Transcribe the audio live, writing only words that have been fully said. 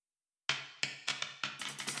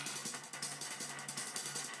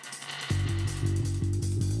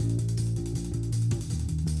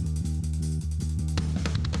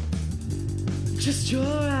your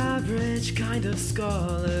average kind of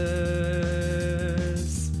scholars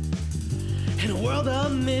in a world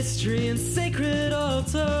of mystery and sacred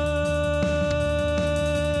altars.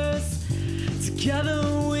 Together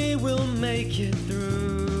we will make it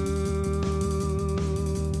through.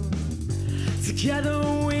 Together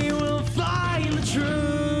we will find the truth.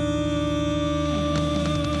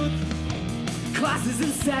 Class is in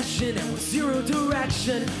session and with zero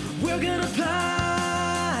direction, we're gonna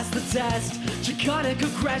pass the test. Draconic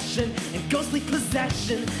aggression and ghostly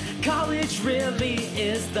possession. College really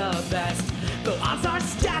is the best. The odds are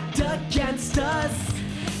stacked against us,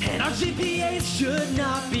 and our GPAs should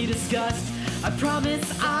not be discussed. I promise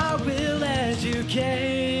I will educate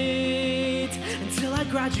until I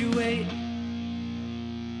graduate.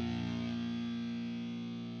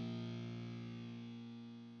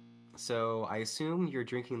 So I assume you're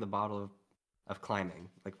drinking the bottle of climbing,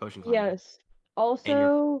 like potion climbing. Yes.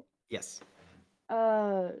 Also, Yes.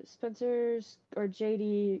 Spencer's or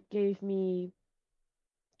JD gave me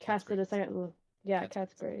casted a Grace. second. Yeah, Cat's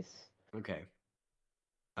Cat's Grace. Okay.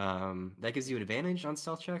 That gives you an advantage on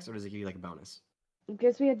stealth checks, or does it give you like a bonus? It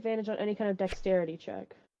gives me advantage on any kind of dexterity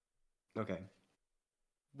check. Okay.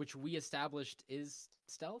 Which we established is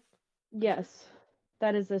stealth? Yes.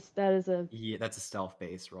 That is a Yeah, that's a stealth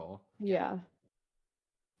base roll. yeah.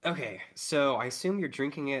 Okay, so I assume you're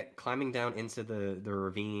drinking it, climbing down into the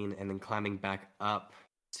ravine, and then climbing back up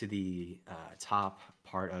to the top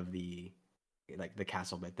part of the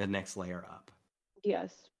castle bit, the next layer up.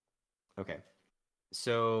 Yes. Okay,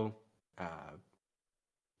 so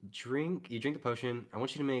you drink the potion. I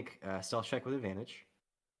want you to make a stealth check with advantage.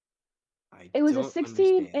 It was a don't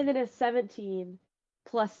 16 understand. and then a 17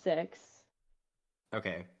 plus 6.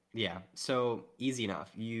 Okay, yeah, so easy enough.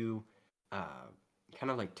 You kind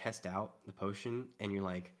of like test out the potion, and you're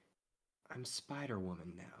like, I'm Spider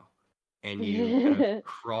Woman now, and you kind of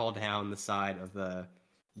crawl down the side of the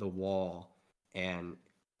wall, and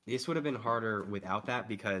this would have been harder without that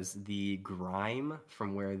because the grime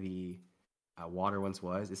from where the water once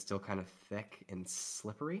was is still kind of thick and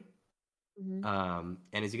slippery. Mhm.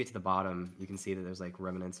 And as you get to the bottom, you can see that there's like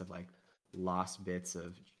remnants of like lost bits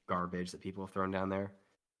of garbage that people have thrown down there.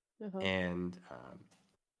 Uh-huh. And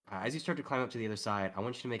as you start to climb up to the other side, I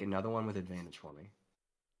want you to make another one with advantage for me.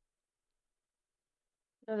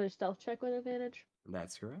 Another stealth check with advantage.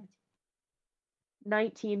 That's correct.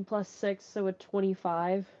 19 plus 6, so a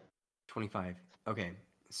 25. 25. Okay,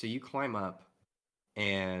 so you climb up,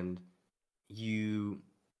 and you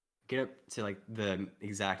get up to like the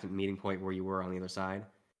exact meeting point where you were on the other side,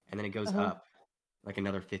 and then it goes Uh-huh. up like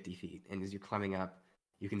another 50 feet. And as you're climbing up,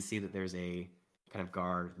 you can see that there's a kind of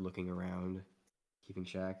guard looking around, keeping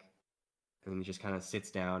check. And then he just kind of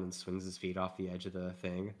sits down and swings his feet off the edge of the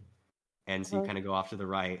thing. And so you Uh-huh. kind of go off to the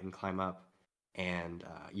right and climb up, and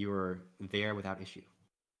you are there without issue.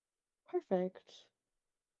 Perfect.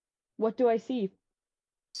 What do I see?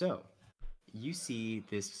 So you see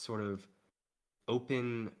this sort of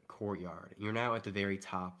open courtyard. You're now at the very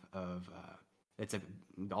top of it's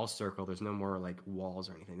all circle. There's no more like walls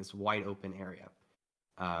or anything. This wide open area.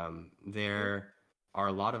 There are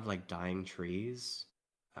a lot of like dying trees.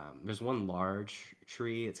 There's one large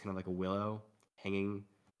tree. It's kind of like a willow hanging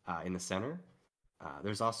in the center.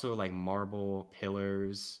 There's also like marble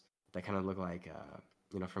pillars that kind of look like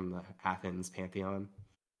from the Athens Pantheon,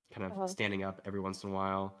 kind of Uh-huh. standing up every once in a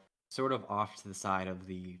while. Sort of off to the side of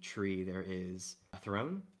the tree, there is a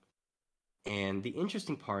throne. And the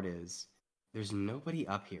interesting part is there's nobody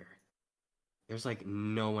up here. There's like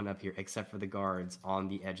no one up here except for the guards on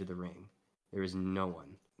the edge of the ring. There is no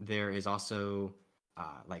one. There is also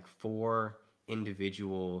like 4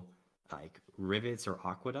 individual like rivets or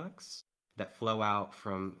aqueducts that flow out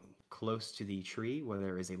from close to the tree where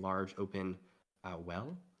there is a large open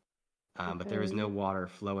well. But there is no Okay. water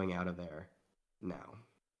flowing out of there now.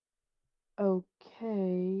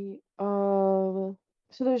 Okay.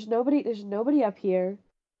 So there's nobody up here,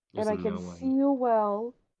 There's and I can no one. see a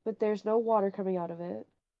well, but there's no water coming out of it.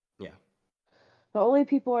 Yeah. The only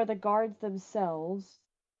people are the guards themselves.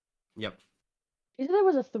 Yep. You said there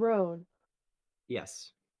was a throne.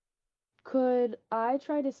 Yes. Could I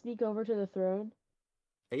try to sneak over to the throne?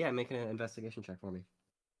 Yeah, make an investigation check for me.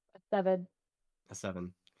 A 7. A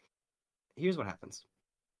 7. Here's what happens.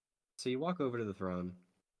 So you walk over to the throne,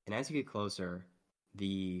 and as you get closer,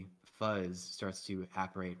 the fuzz starts to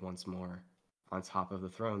apparate once more on top of the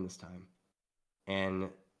throne this time. And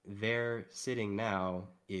there sitting now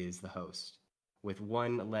is the host, with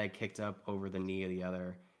one leg kicked up over the knee of the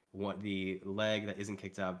other. The leg that isn't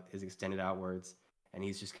kicked up is extended outwards, and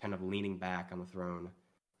he's just kind of leaning back on the throne,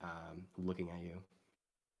 looking at you.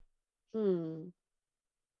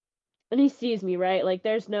 And he sees me, right? Like,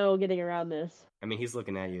 there's no getting around this. I mean, he's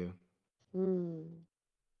looking at you. Hmm.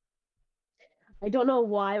 I don't know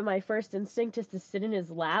why my first instinct is to sit in his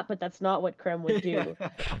lap, but that's not what Krem would do.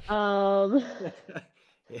 Um,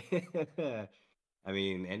 I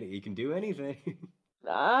mean, and you can do anything.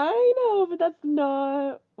 I know, but that's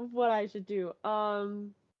not what I should do.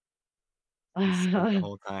 The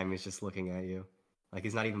whole time he's just looking at you. Like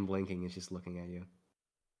he's not even blinking, he's just looking at you.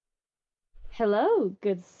 Hello,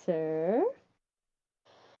 good sir.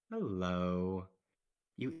 Hello.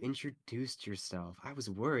 You introduced yourself. I was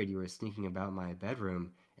worried you were sneaking about my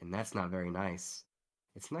bedroom, and that's not very nice.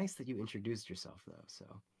 It's nice that you introduced yourself, though, so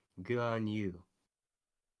good on you.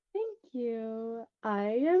 Thank you. I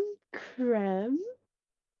am Krem.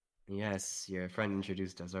 Yes, your friend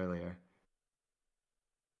introduced us earlier.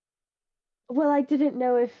 Well, I didn't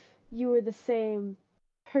know if you were the same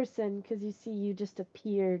person, because you see, you just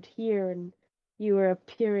appeared here and you were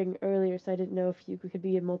appearing earlier, so I didn't know if you could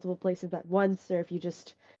be in multiple places at once or if you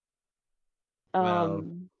just, Well,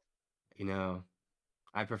 um, you know,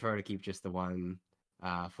 I prefer to keep just the one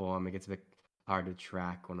form. It gets a bit hard to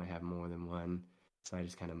track when I have more than one, so I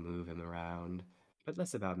just kind of move him around. But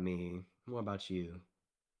less about me, more about you.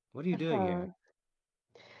 What are you doing uh, here?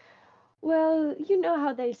 well, you know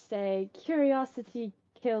how they say, curiosity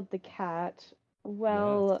killed the cat. Yes.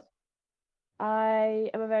 Well, I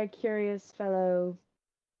am a very curious fellow,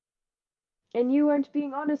 and you weren't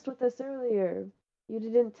being honest with us earlier. You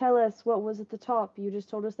didn't tell us what was at the top. You just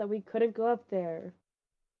told us that we couldn't go up there.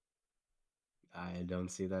 I don't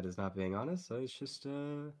see that as not being honest, so it's just,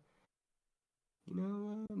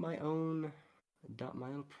 my own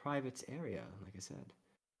private area, like I said.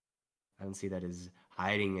 I don't see that as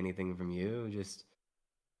hiding anything from you, just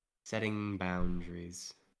setting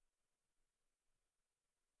boundaries.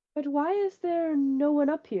 But why is there no one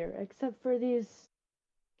up here except for these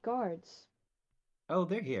guards? Oh,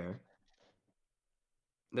 they're here.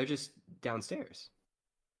 They're just downstairs.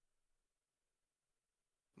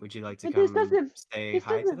 Would you like to But this come doesn't say this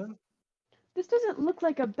hi to doesn't them? this doesn't look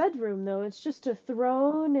like a bedroom though. It's just a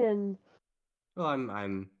throne and Well,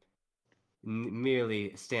 I'm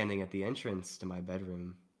merely standing at the entrance to my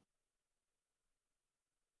bedroom.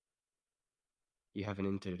 You haven't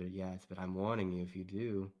entered it yet, but I'm warning you, if you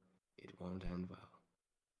do, it won't end well.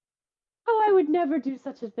 oh, I would never do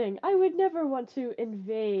such a thing. I would never want to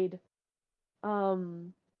invade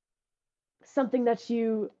um something that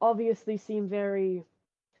you obviously seem very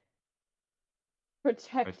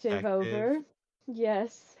protective Protective? over.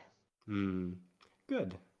 Yes. Hmm.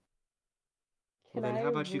 Good. Well, Can then I how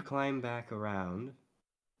about you climb back around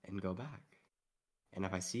and go back? And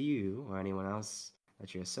if I see you or anyone else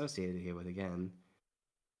that you're associated here with again,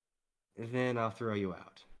 then I'll throw you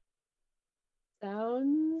out.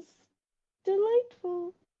 sounds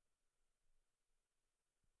delightful.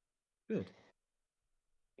 Good.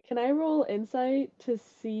 Can I roll insight to Yeah,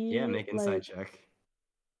 see make insight like check.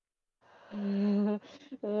 um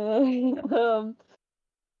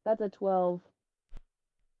that's a 12.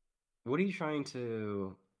 What are you trying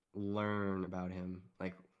to learn about him?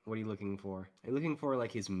 Like, what are you looking for? Are you looking for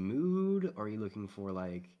like his mood? Or are you looking for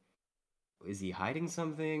like, is he hiding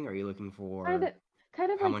something? Are you looking Kind for of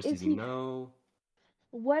kind of how like much does he know?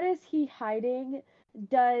 what is he hiding?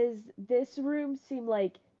 Does this room seem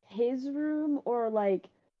like his room or like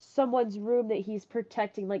someone's room that he's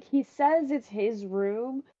protecting? Like he says it's his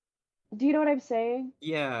room. Do you know what I'm saying?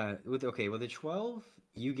 Yeah, with the 12,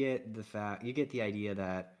 you get the idea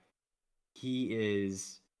that he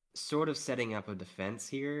is sort of setting up a defense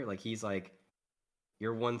here. Like he's like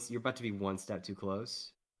you're about to be one step too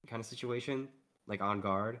close kind of situation, like on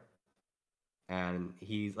guard, and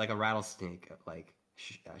he's like a rattlesnake, like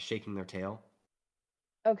shaking their tail.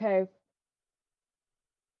 Okay.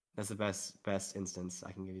 That's the best instance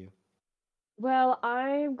I can give you. Well,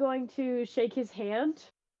 I'm going to shake his hand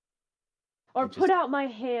or It put just out my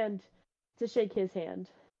hand to shake his hand.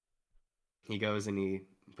 he goes and he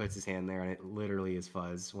puts his hand there, and it literally is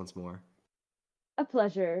fuzz once more. A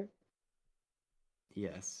pleasure.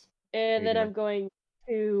 Yes. Are And you then gonna I'm going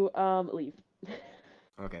to leave.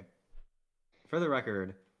 Okay. For the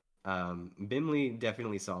record, Bimley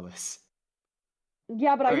definitely saw this.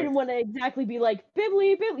 Yeah, but I Okay. didn't want to exactly be like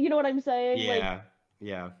Bibly, Bibly. You know what I'm saying? Like, Yeah.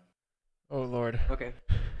 Yeah. Oh Lord. Okay.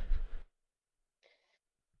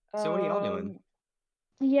 So what are y'all doing? um,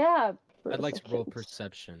 yeah. For I'd a like to roll second.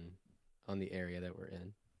 perception on the area that we're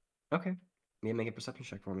in. Okay. Yeah, make a perception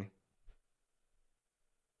check for me.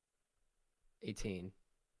 18.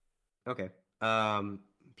 Okay.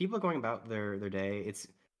 People are going about their day. It's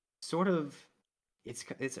sort of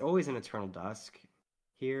it's always an eternal dusk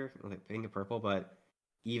here, like pink and purple, but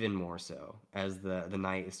even more so as the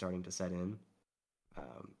night is starting to set in.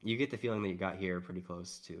 You get the feeling that you got here pretty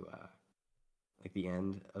close to like the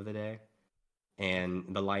end of the day, and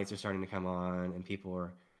the lights are starting to come on, and people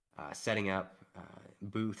are setting up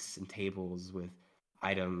booths and tables with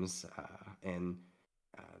items and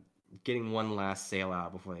uh, getting one last sale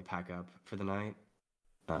out before they pack up for the night.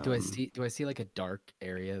 Do I see like a dark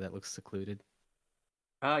area that looks secluded?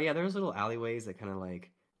 Yeah, there's little alleyways that kind of like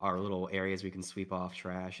are little areas we can sweep off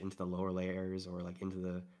trash into the lower layers or like into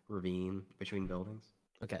the ravine between buildings.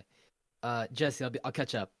 Okay. Jesse, I'll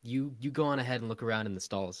catch up. You go on ahead and look around in the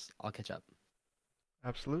stalls. I'll catch up.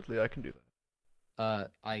 Absolutely, I can do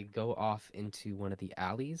that. I go off into one of the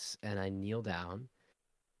alleys and I kneel down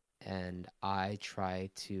and I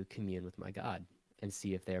try to commune with my God and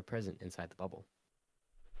see if they are present inside the bubble.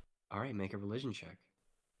 All right, make a religion check.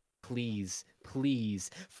 Please,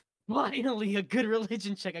 please. Finally, a good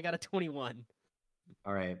religion check. I got a 21.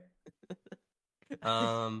 All right.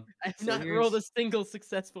 I have So not rolled a single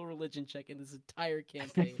successful religion check in this entire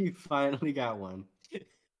campaign. You finally got one.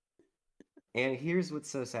 And here's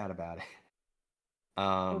what's so sad about it.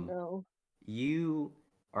 Oh no. You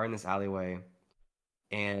are in this alleyway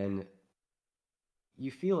and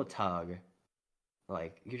you feel a tug.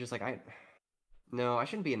 Like you're just like, I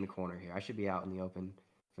shouldn't be in the corner here. I should be out in the open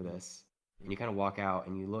for this. And you kind of walk out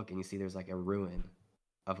and you look and you see there's like a ruin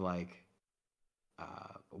of like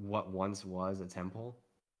what once was a temple.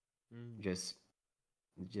 Just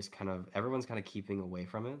kind of everyone's kind of keeping away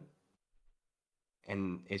from it.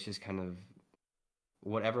 And it's just kind of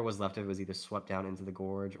whatever was left of it was either swept down into the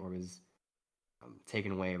gorge or was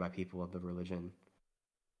taken away by people of the religion.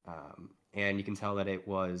 And you can tell that it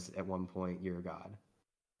was at one point your god.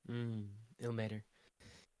 Ilmater.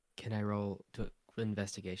 Can I roll to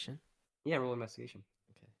investigation? Yeah, roll investigation.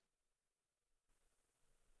 Okay.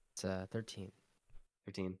 It's 13.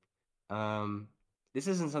 13. This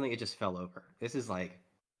isn't something it just fell over. This is like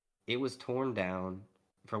it was torn down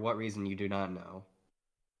for what reason you do not know.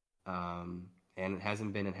 And it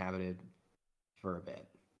hasn't been inhabited for a bit.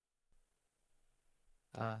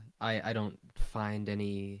 I don't find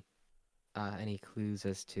any clues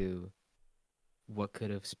as to what could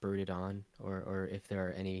have spurred it on, or if there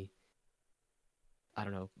are any, I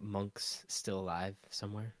don't know, monks still alive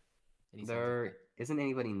somewhere. There isn't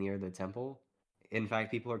anybody near the temple. In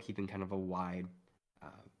fact, people are keeping kind of a wide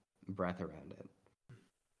breath around it.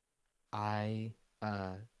 I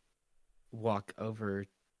walk over.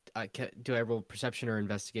 Do I roll perception or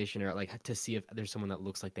investigation, or like to see if there's someone that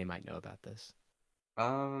looks like they might know about this?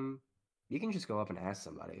 You can just go up and ask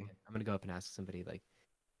somebody. I'm gonna go up and ask somebody like,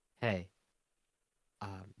 "Hey,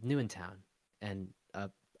 new in town, and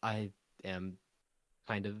I am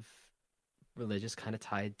kind of religious, kind of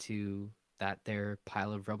tied to that there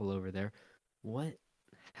pile of rubble over there. What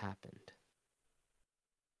happened?"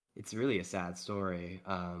 It's really a sad story.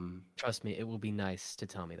 Trust me, it will be nice to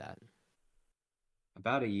tell me that.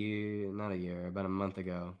 About a year, not a year, about a month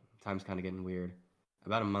ago. Time's kind of getting weird.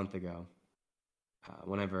 About a month ago,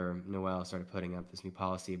 whenever Noelle started putting up this new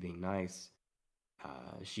policy of being nice,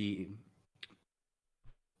 she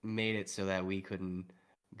made it so that we couldn't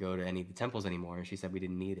go to any of the temples anymore. And she said we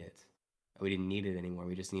didn't need it. We didn't need it anymore.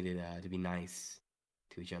 We just needed to be nice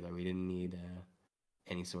to each other. We didn't need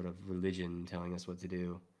any sort of religion telling us what to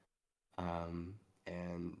do.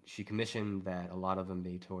 And she commissioned that a lot of them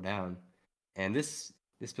be tore down. And this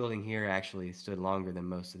building here actually stood longer than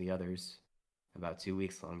most of the others, about 2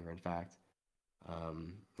 weeks longer, in fact.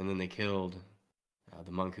 And then they killed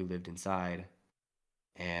the monk who lived inside,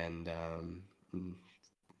 and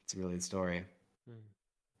it's really the story.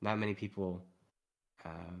 Not many people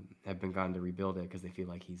have been gone to rebuild it because they feel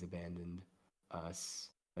like he's abandoned us.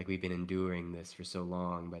 Like we've been enduring this for so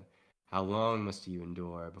long, but how long must you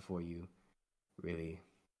endure before you really...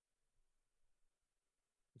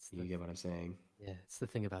 You get what I'm saying? Yeah, it's the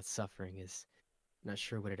thing about suffering is not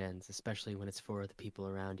sure when it ends, especially when it's for the people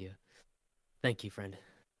around you. Thank you, friend.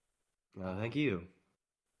 Thank you.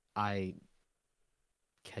 I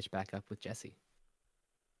catch back up with Jesse.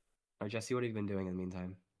 All right, Jesse, what have you been doing in the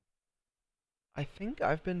meantime? I think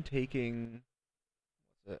I've been taking.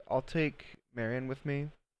 I'll take Marion with me,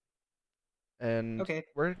 and Okay.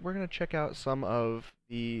 we're gonna check out some of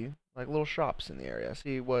the like little shops in the area.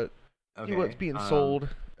 See what's being sold.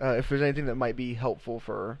 If there's anything that might be helpful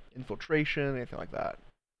for infiltration, anything like that.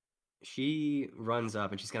 She runs up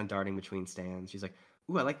and she's kind of darting between stands. She's like,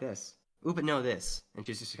 "Ooh, I like this. Ooh, but no, this." And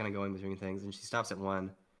she's just kind of going between things. And she stops at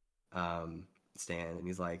one stand, and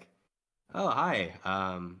he's like, "Oh, hi.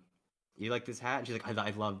 You like this hat?" And she's like, I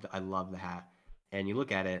love the hat." And you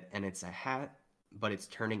look at it, and it's a hat, but it's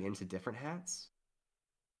turning into different hats.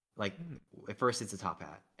 Like at first it's a top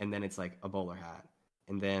hat, and then it's like a bowler hat,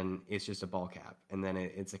 and then it's just a ball cap, and then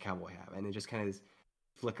it's a cowboy hat, and it just kind of is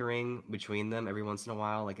flickering between them every once in a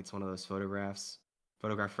while, like it's one of those photograph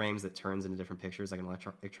frames that turns into different pictures, like an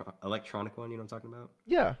electronic one. You know what I'm talking about?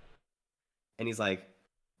 Yeah. And he's like,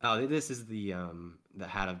 "Oh, this is the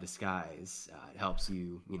hat of disguise. It helps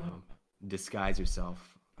you, disguise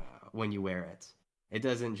yourself when you wear it. It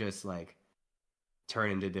doesn't just like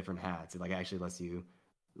turn into different hats. It like actually lets you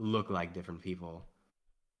look like different people."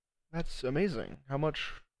 That's amazing. How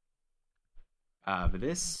much? But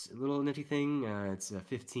this little nifty thing, it's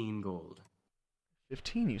 15 gold.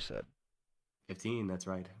 15, you said. 15, that's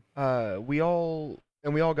right. We all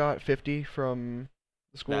got 50 from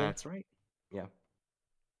the school. That's right. Yeah.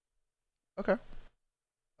 Okay.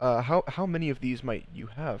 How many of these might you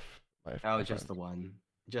have? My Just the one.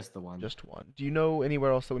 Just the one. Just one. Do you know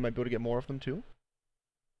anywhere else that we might be able to get more of them too?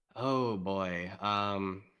 Oh boy.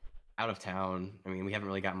 Out of town. I mean, we haven't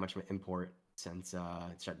really gotten much of an import since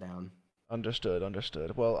it shut down. Understood.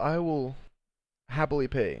 Well, I will happily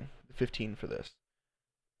pay 15 for this.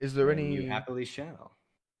 Is there any? You happily shall.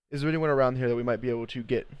 Is there anyone around here that we might be able to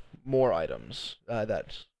get more items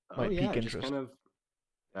that might pique interest? Just kind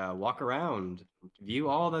of walk around, view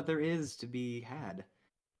all that there is to be had.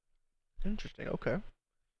 Interesting. Okay.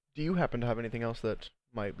 Do you happen to have anything else that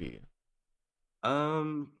might be?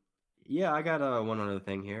 Yeah, I got one other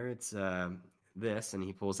thing here. It's this, and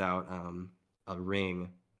he pulls out a ring.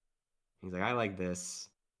 He's like, I like this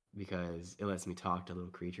because it lets me talk to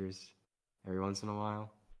little creatures every once in a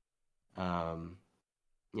while.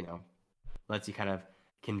 Lets you kind of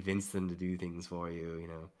convince them to do things for you,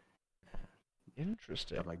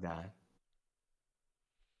 Interesting. Stuff like that.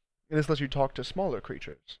 And this lets you talk to smaller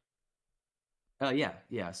creatures.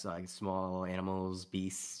 Yeah. So like small animals,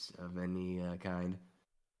 beasts of any kind.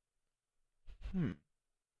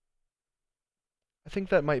 I think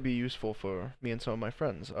that might be useful for me and some of my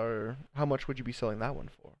friends. How much would you be selling that one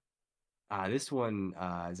for? This one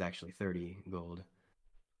is actually 30 gold.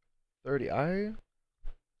 30. I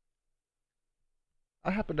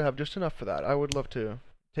happen to have just enough for that. I would love to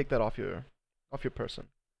take that off your person.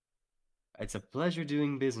 It's a pleasure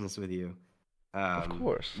doing business with you. Of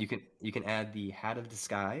course. You can add the hat of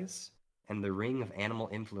disguise and the ring of animal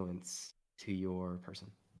influence to your person.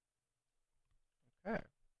 Okay.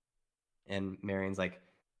 And Marion's like,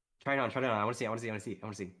 try it on. I want to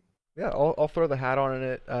see. Yeah, I'll throw the hat on, and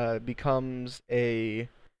it becomes like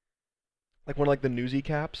one of like the newsy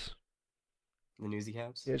caps. The newsy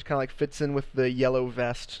caps? Yeah, it just kind of like fits in with the yellow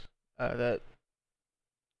vest that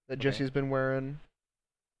Jesse's been wearing.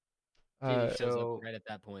 Katie shows up right at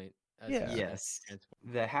that point. Yeah. Yes.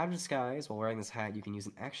 The hat of disguise. While wearing this hat, you can use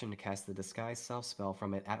an action to cast the disguise self spell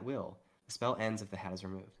from it at will. The spell ends if the hat is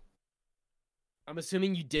removed. I'm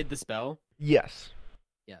assuming you did the spell? Yes.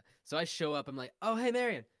 Yeah. So I show up, I'm like, oh hey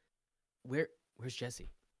Marion. Where's Jesse?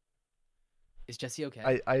 Is Jesse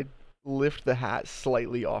okay? I lift the hat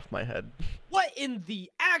slightly off my head. What in the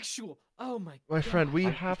actual? Oh my God. My friend, we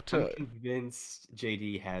have to. I'm convinced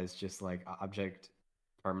JD has just like object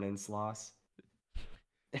permanence loss.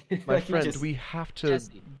 My friend, we have to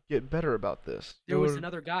get better about this. There was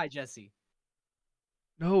another guy, Jesse.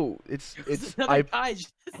 No, it's another guy.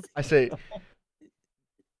 I say,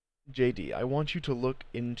 JD, I want you to look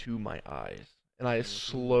into my eyes, and I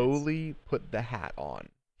slowly put the hat on.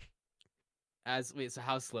 So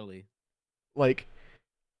how slowly? Like,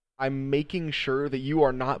 I'm making sure that you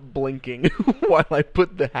are not blinking while I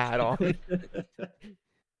put the hat on.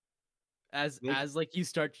 As like you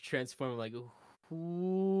start to transform, like, ooh.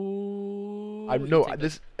 I look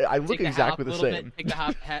exactly the same.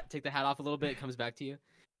 Take the hat off a little bit. It comes back to you.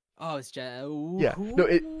 Oh, it's yeah.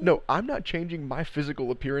 No, I'm not changing my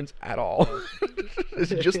physical appearance at all.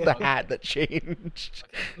 It's just the hat that changed.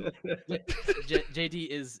 JD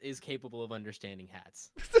is capable of understanding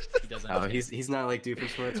hats. He does understand. Oh, he's not like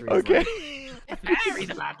Doofenshmirtz. Okay.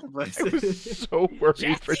 He's about to bust. I was so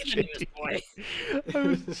worried for JD. I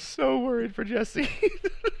was so worried for Jesse.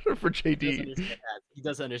 For JD. He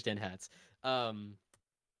does understand hats.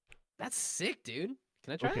 That's sick, dude.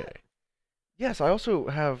 Can I try it? Yes, I also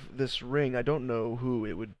have this ring. I don't know who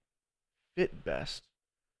it would fit best.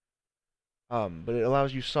 But it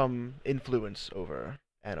allows you some influence over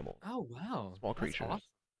animals. Oh wow. Small creatures. That's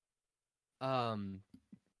awesome.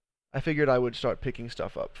 I figured I would start picking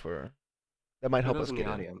stuff up that might help us in get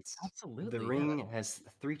the in. audience. Absolutely. The ring has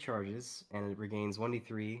 3 charges and it regains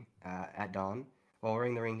 1d3 at dawn. While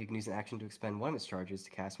wearing the ring, you can use an action to expend one of its charges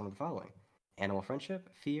to cast one of the following: animal friendship,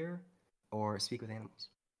 fear, or speak with animals.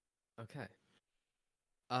 Okay.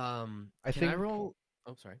 I can I roll?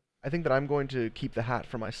 Oh, sorry. I think that I'm going to keep the hat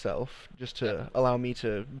for myself, just to Definitely. allow me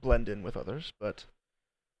to blend in with others, but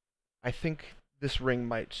I think this ring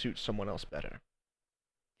might suit someone else better.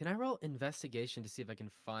 Can I roll investigation to see if I can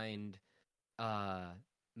find a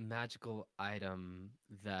magical item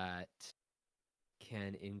that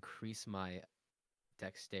can increase my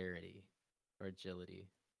dexterity or agility?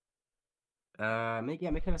 Make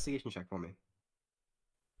an investigation check for me.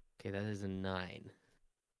 Okay, that is a 9.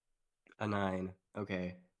 A 9.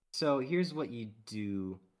 Okay. So here's what you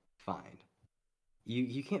do find.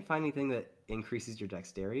 You can't find anything that increases your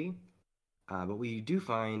dexterity, but what you do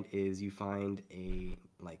find is you find a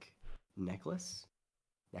like necklace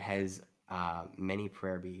that has many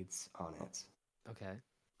prayer beads on it. Okay.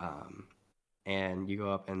 Um, and you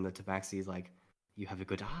go up, and the tabaxi is like, "You have a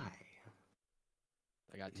good eye.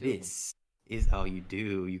 I got 2 of them. This is you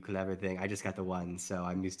do, you clever thing." I just got the one, so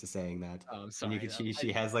I'm used to saying that. Oh, I'm And sorry. you can see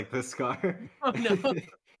she has like the scar. Oh no,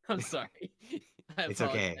 I'm sorry. I It's apologize.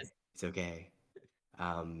 okay. It's okay.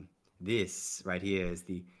 Um, this right here is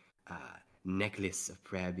the necklace of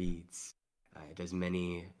prayer beads. It does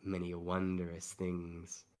many, many wondrous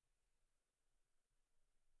things.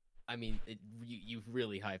 I mean, you've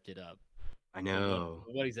really hyped it up. I But know.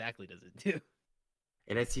 what exactly does it do?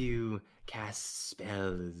 It lets you cast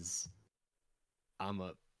spells. I'm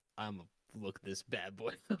a look this bad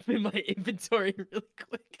boy up in my inventory really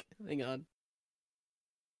quick. Hang on.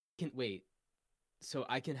 Wait. So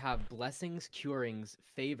I can have blessings, curings,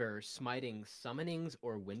 favor, smiting, summonings,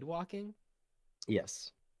 or windwalking?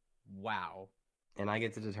 Yes. Wow. And I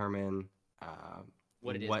get to determine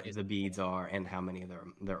What it is what based the on beads are and how many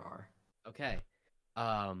there are. Okay.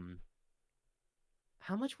 How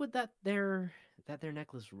much would their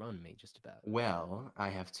necklace run me just about? Well, I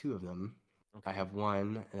have 2 of them. I Okay. have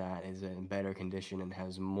one that is in better condition and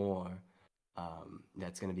has more.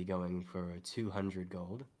 That's going to be going for 200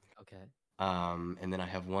 gold. Okay. And then I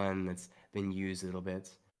have one that's been used a little bit.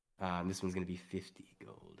 This one's going to be 50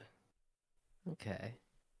 gold. Okay.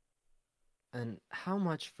 And how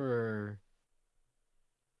much for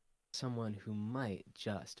someone who might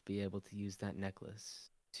just be able to use that necklace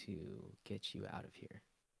to get you out of here?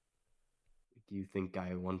 Do you think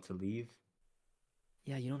I want to leave?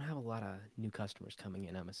 Yeah, you don't have a lot of new customers coming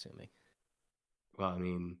in, I'm assuming. Well, I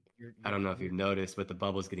mean, You're, I you're, don't know if you're you've noticed, but the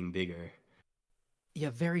bubble's getting bigger. yeah,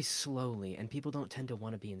 very slowly, and people don't tend to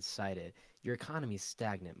want to be inside it. Your economy's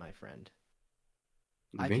stagnant, my friend.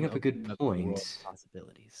 You I bring can up a open good up the world point. of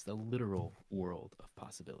possibilities, the literal world of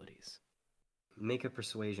possibilities. Make a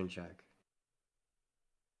persuasion check.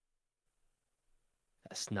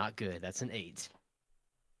 That's not good. That's an 8.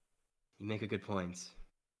 You make a good point.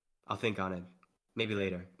 I'll think on it. Maybe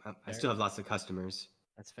later. I Fair. still have lots of customers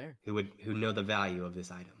That's fair. who know the value of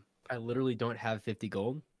this item. I literally don't have 50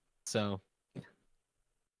 gold, so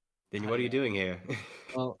Then I what are don't you know. doing here?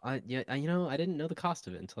 Well, I didn't know the cost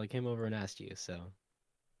of it until I came over and asked you. So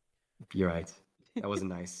You're right. That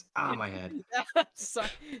wasn't nice. Ah, my head. sorry.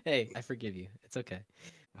 Hey, I forgive you. It's okay.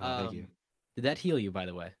 Thank you. Did that heal you, by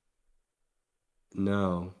the way?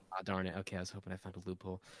 No. Oh, darn it. Okay, I was hoping I found a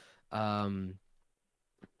loophole. Um,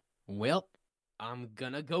 well, I'm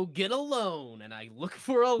gonna go get a loan, and I look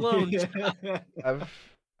for a loan.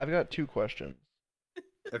 I've got 2 questions.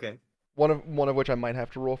 Okay. One of which I might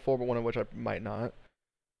have to roll for, but one of which I might not.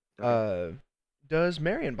 Okay. Does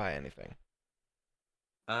Marion buy anything?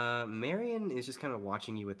 Marion is just kind of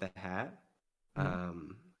watching you with the hat.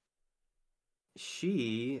 Mhm.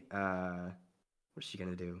 What's she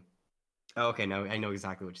gonna do? Oh, okay, no, I know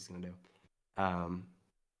exactly what she's gonna do.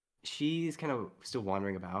 She's kind of still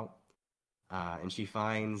wandering about, and she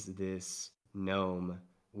finds this gnome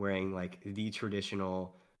wearing like the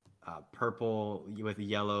traditional purple with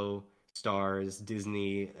yellow stars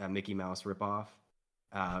Disney Mickey Mouse ripoff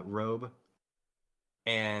robe,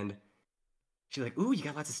 and she's like, "Ooh, you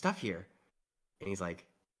got lots of stuff here," and he's like,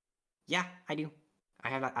 "Yeah, I do. I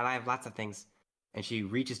have lots of things." And she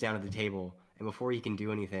reaches down to the table, and before he can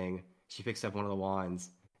do anything, she picks up one of the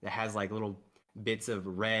wands that has like little bits of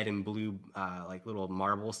red and blue, like little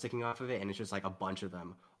marbles sticking off of it, and it's just like a bunch of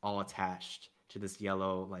them all attached to this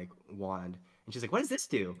yellow like wand. And she's like, "What does this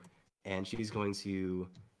do?" And she's going to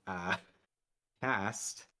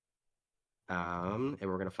cast, and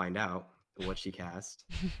we're gonna find out what she cast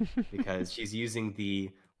because she's using the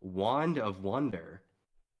Wand of Wonder,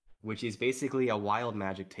 which is basically a wild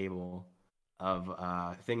magic table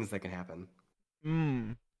of things that can happen.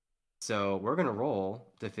 Hmm. So we're gonna roll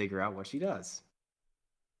to figure out what she does.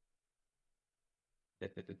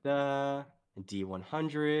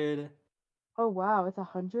 D100. Oh wow, it's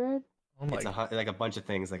 100. Oh It's my. like a bunch of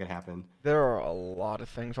things that can happen. There are a lot of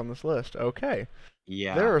things on this list. Okay.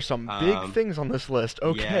 Yeah. There are some big things on this list.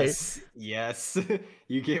 Okay. Yes.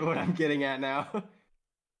 You get what I'm getting at now.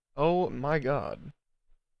 Oh my god.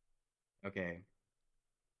 Okay.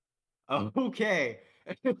 Okay.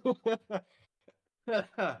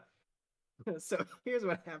 So here's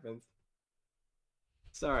what happens.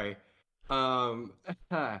 Sorry. Um,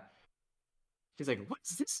 she's like, "What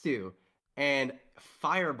does this do?" And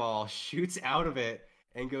fireball shoots out of it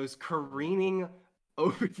and goes careening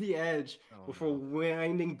over the edge Oh, before no.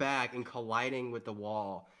 winding back and colliding with the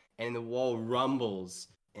wall. And the wall rumbles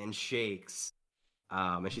and shakes.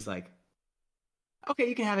 And she's like, "Okay,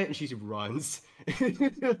 you can have it." And she runs.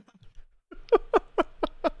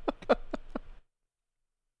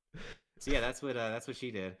 So yeah, that's what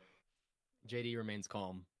she did. JD remains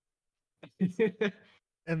calm.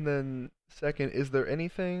 And then second, is there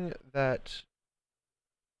anything that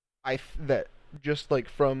that just like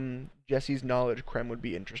from Jesse's knowledge Krem would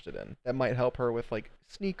be interested in that might help her with like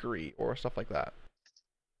sneakery or stuff like that?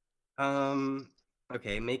 Um,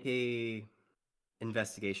 okay, make a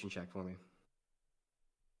investigation check for me.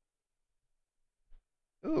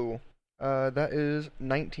 Ooh. That is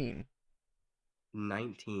 19.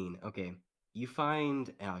 19. Okay. You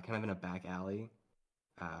find kind of in a back alley,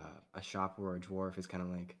 a shop where a dwarf is kind of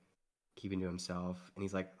like keeping to himself, and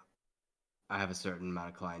he's like, "I have a certain amount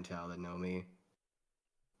of clientele that know me.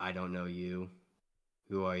 I don't know you.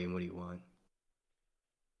 Who are you and what do you want?"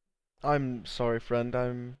 I'm sorry, friend.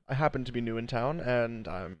 I happen to be new in town, and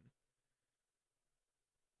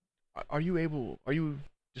Are you able? Are you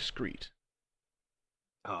discreet?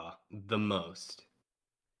 The most.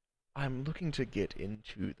 I'm looking to get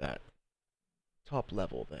into that top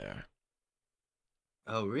level there.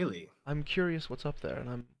 Oh, really? I'm curious what's up there, and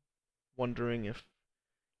I'm wondering if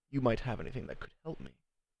you might have anything that could help me.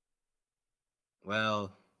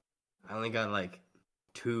 Well, I only got like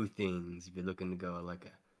two things if you're looking to go like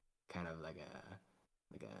a kind of like a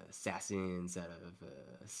assassin instead of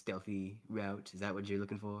a stealthy route. Is that what you're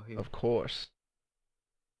looking for here? Of course.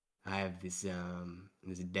 I have this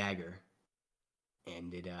dagger,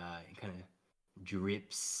 and it kind of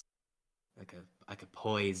drips like a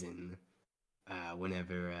poison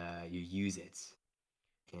whenever you use it,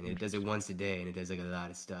 and it does it once a day, and it does like a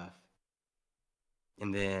lot of stuff.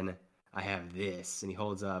 And then I have this, and he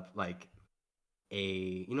holds up like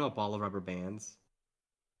a ball of rubber bands.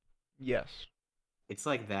 Yes. It's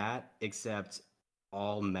like that, except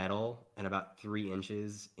all metal and about 3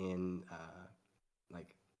 inches in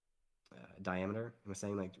like diameter. Am I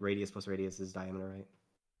saying like radius plus radius is diameter, right?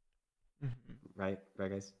 Mhm. Right,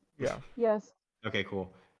 guys. Yeah. Yes. Okay,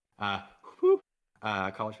 cool. Whew,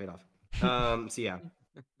 college paid off. So yeah,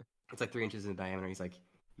 it's like 3 inches in diameter. He's like,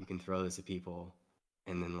 you can throw this at people,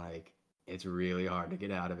 and then like it's really hard to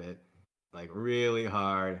get out of it, like really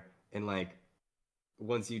hard. And like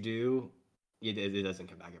once you do, it doesn't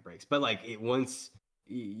come back. It breaks. But like once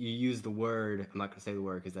you use the word, I'm not gonna say the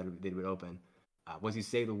word because that it would open. Once you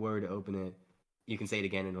say the word to open it, you can say it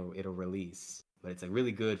again and it'll release. But it's like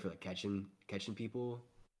really good for like catching people.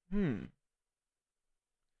 Hmm.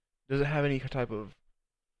 Does it have any type of?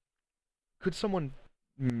 Could someone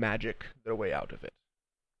magic their way out of it?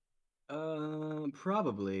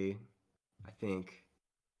 Probably. I think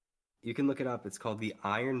you can look it up. It's called the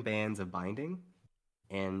Iron Bands of Binding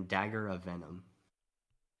and Dagger of Venom.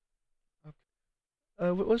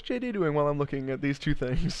 What's JD doing while I'm looking at these two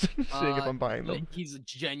things, seeing if I'm buying them? He's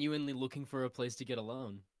genuinely looking for a place to get a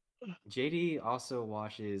loan. JD also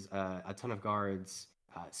watches a ton of guards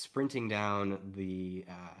sprinting down the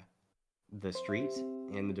street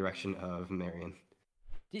in the direction of Marion.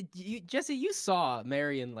 Did you, Jesse? You saw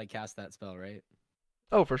Marion like cast that spell, right?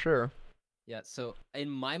 Oh, for sure. Yeah. So in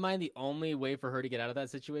my mind, the only way for her to get out of that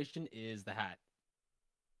situation is the hat.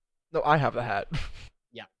 No, I have the hat.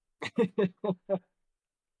 Yeah.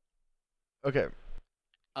 Okay.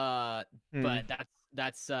 But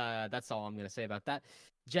that's all I'm gonna say about that.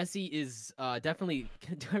 Jesse is definitely.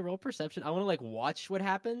 Do I roll perception? I want to like watch what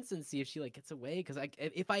happens and see if she like gets away. Because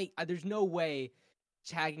there's no way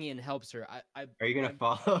tagging in helps her. Are you gonna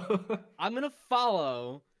follow? I'm gonna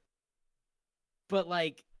follow, but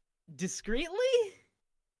like discreetly.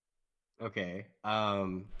 Okay.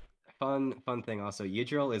 Fun thing also.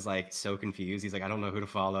 Yidril is like so confused. He's like, I don't know who to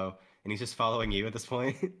follow, and he's just following you at this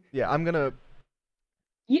point. Yeah, I'm gonna.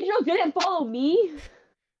 You didn't follow me.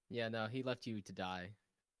 Yeah, no, he left you to die.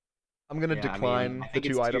 I'm gonna Yeah, I mean, decline I the think it's two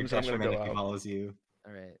to your items. And I'm gonna detriment go if he out. follows you.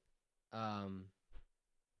 All right.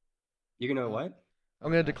 You're gonna Oh. what? Oh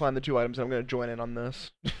I'm gonna gosh. decline the two items. And I'm gonna join in on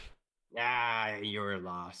this. You're a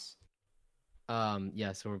loss.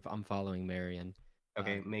 Yeah. So I'm following Marion.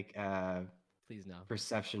 Okay, make Please no.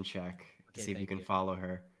 perception check to Okay, see if you thank can you. follow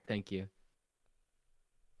her. Thank you.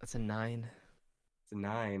 That's a 9. It's a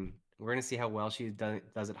 9. We're gonna see how well she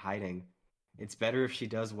does at hiding. It's better if she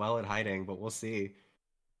does well at hiding, but we'll see.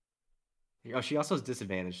 Oh, she also has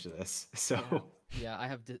disadvantage to this, so. Yeah, I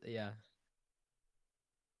have. Yeah.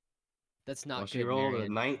 That's not Well, she good, rolled a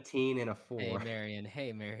Marion. 19 and a 4. Hey, Marion.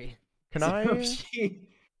 Hey, Marion. Can So I? she.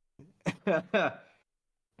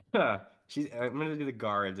 I'm gonna do the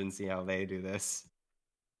guards and see how they do this.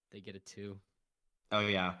 They get a 2. Oh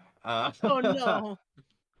yeah. Oh no!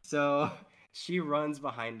 So she runs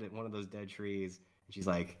behind one of those dead trees, and she's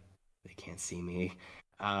like, "They can't see me,"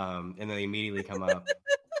 and then they immediately come up,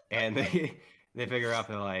 and they figure out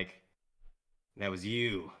they're like, "That was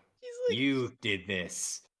you. She's You did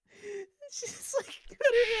this." she's like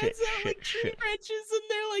got her hands Shit, out like shit, tree shit. branches, and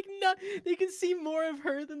they're like not. They can see more of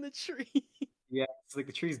her than the tree. Yeah, it's like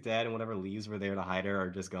the tree's dead, and whatever leaves were there to hide her are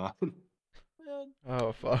just gone. Man.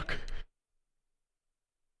 Oh fuck.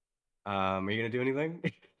 Are you gonna do anything?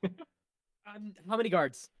 How many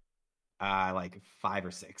guards? Like 5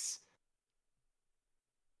 or 6.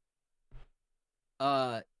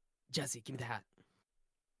 Jesse, give me the hat.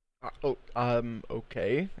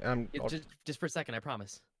 Okay. Yeah, just for a second, I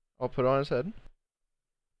promise. I'll put it on his head.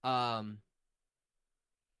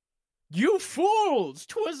 You fools!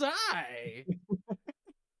 'Twas I.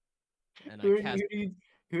 And I cast.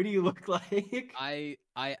 Who do you look like? I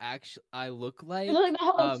look like. You look like the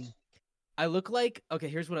host. I look like. Okay,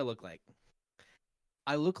 here's what I look like.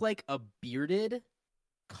 I look like a bearded,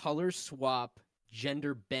 color swap,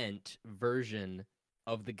 gender bent version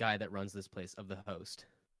of the guy that runs this place, of the host.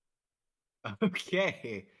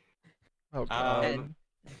 Okay. Oh god.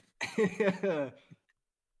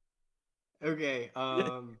 Okay.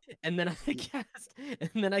 And then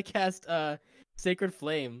I cast Sacred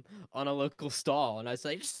Flame on a local stall, and I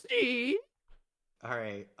say, "See." All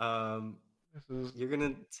right. This is You're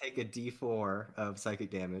gonna take a D4 of psychic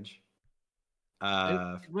damage.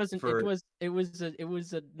 It wasn't. For... It was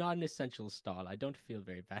a non-essential stall. I don't feel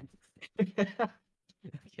very bad.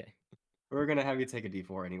 Okay. We're gonna have you take a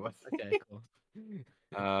D4 anyway. Okay. Cool.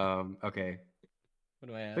 Okay. What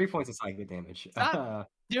do I have? 3 points of psychic damage. Stop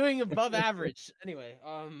doing above average. Anyway.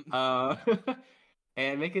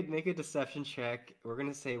 And make a deception check. We're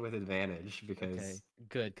gonna say with advantage because. Okay.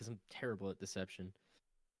 Good, because I'm terrible at deception.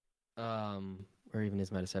 Where even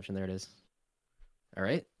is my deception? There it is. All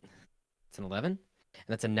right. It's an 11, and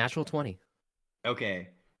that's a natural 20. Okay.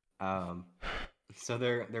 So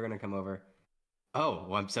they're gonna come over. Oh,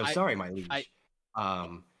 well, I'm so sorry, my liege.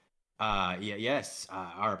 Yes.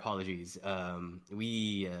 Our apologies.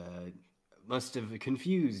 We must have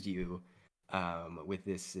confused you with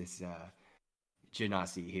this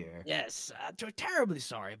Genasi here. Yes, terribly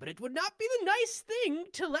sorry, but it would not be the nice thing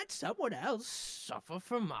to let someone else suffer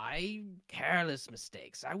from my careless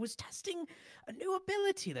mistakes. I was testing a new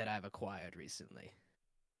ability that I've acquired recently.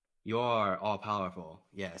 You are all powerful.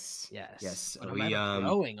 Yes. Yes. But We I'm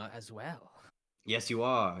growing as well. Yes, you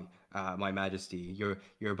are, my Majesty.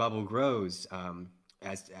 Your bubble grows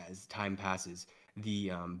as time passes.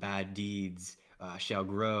 The bad deeds shall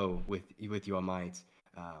grow with your might.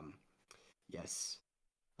 Yes.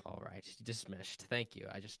 All right, dismissed. Thank you.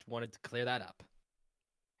 I just wanted to clear that up.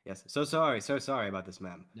 Yes. So sorry about this,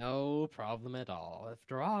 ma'am. No problem at all.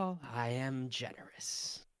 After all, I am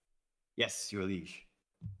generous. Yes, your liege.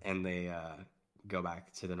 And they go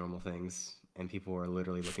back to the normal things, and people are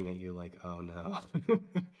literally looking at you like, "Oh no."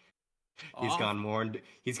 He's gone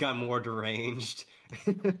more deranged.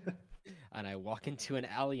 And I walk into an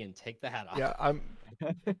alley and take the hat off. Yeah, I'm.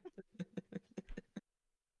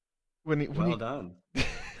 Well done.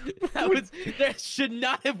 That should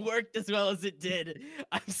not have worked as well as it did.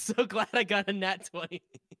 I'm so glad I got a nat 20.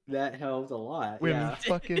 That helped a lot. When yeah.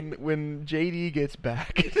 when JD gets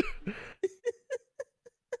back,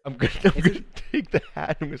 I'm gonna take the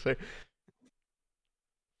hat and I'm gonna say,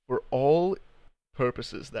 for all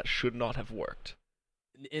purposes, that should not have worked.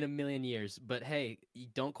 In a million years, but hey, you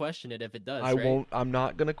don't question it if it does. I right? won't. I'm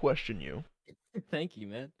not gonna question you. Thank you,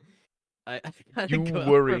 man. You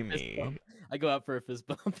worry me. I go out for a fist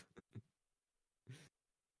bump.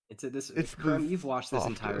 It's Crumb, you've watched this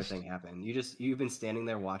entire thing happen. You've been standing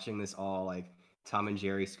there watching this all like Tom and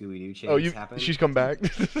Jerry Scooby Doo chase happen. She's come back.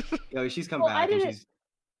 Oh, she's come back.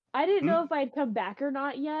 I didn't know if I'd come back or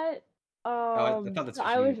not yet. I thought that's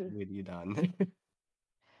what you done.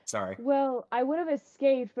 Sorry. Well, I would have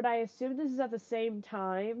escaped, but I assume this is at the same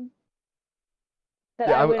time.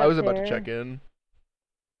 Yeah, I was about to check in.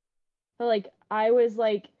 But, like, I was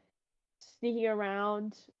like sneaking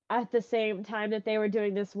around at the same time that they were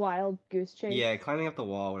doing this wild goose chase. Yeah, climbing up the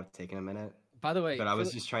wall would have taken a minute, By the way, but I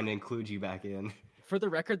was just trying to include you back in. for the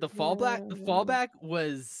record, the fallback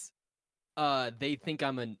was they think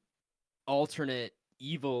I'm an alternate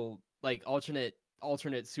evil, like alternate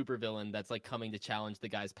supervillain that's like coming to challenge the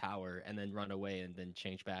guy's power and then run away and then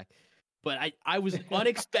change back. But I was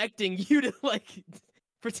unexpecting you to like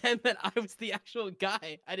pretend that I was the actual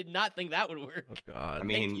guy. I did not think that would work. Oh God. I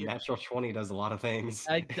mean, natural 20 does a lot of things.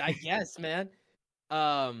 I guess, man.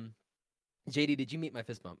 JD, did you meet my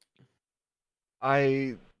fist bump?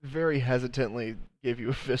 I very hesitantly gave you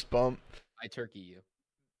a fist bump. I turkey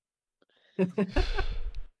you.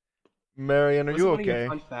 Marion, are Was you it one of your okay?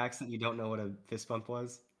 fun facts that you don't know what a fist bump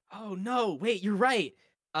was? Oh no! Wait, you're right.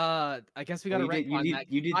 I guess we got to Well,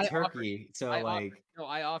 you did turkey, so like.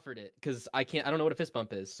 I offered it because I can't. I don't know what a fist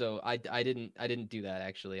bump is, so I didn't do that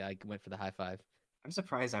actually. I went for the high five. I'm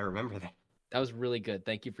surprised I remember that. That was really good.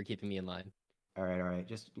 Thank you for keeping me in line. All right.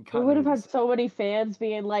 Just We would have had continuity. so many fans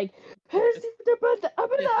being like,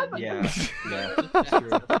 Yeah, that's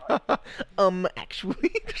true. Actually.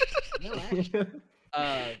 No, actually.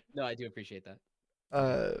 No, I do appreciate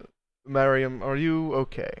that. Mariam, are you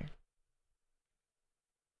okay?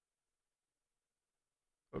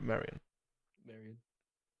 Marion.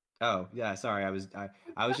 Oh yeah, sorry. I was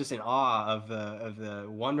just in awe of the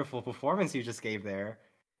wonderful performance you just gave there.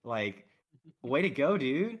 Like, way to go,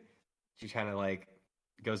 dude. She kind of like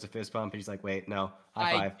goes to fist bump, and she's like, "Wait, no,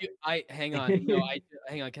 high five." Hang on. No,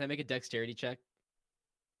 hang on. Can I make a dexterity check?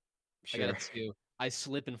 Sure. I got a 2. I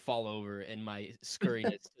slip and fall over in my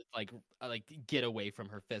scurriness to like get away from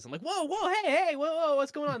her fist. I'm like, whoa, hey, whoa,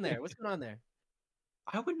 what's going on there? What's going on there?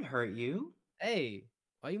 I wouldn't hurt you. Hey,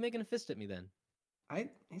 why are you making a fist at me then?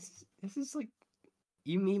 This is like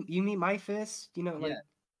you meet my fist, like Yeah.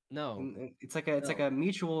 No. it's like a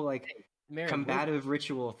mutual like Hey, Marion, combative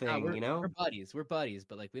ritual thing, we're buddies. We're buddies,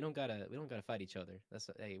 but like we don't gotta fight each other. That's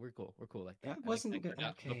hey, we're cool. We're cool like that. That wasn't good. Go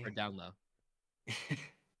Okay. for down low.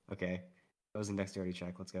 Okay. That was a dexterity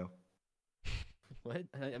check. Let's go. What?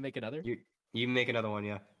 I make another? You make another one,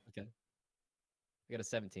 yeah. Okay. I got a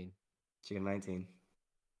 17. She got a 19.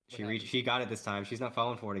 What She got it this time. She's not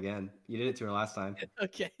falling for it again. You did it to her last time.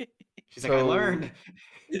 Okay. She's like, I learned.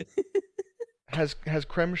 Has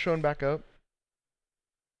Krem shown back up?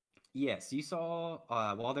 Yes, you saw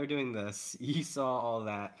while they're doing this, you saw all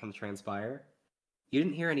that kind of transpire. You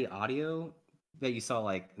didn't hear any audio, but you saw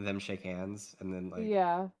like them shake hands and then like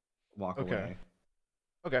yeah. walk Okay. away.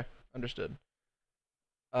 Okay, understood.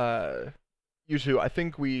 You two, I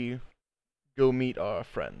think we go meet our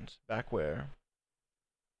friends back where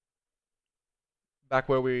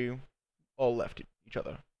we all left each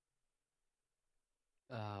other.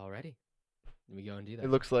 Alrighty. Let me go and do that. It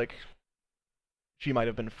looks like she might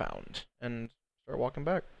have been found, and start walking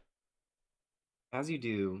back. As you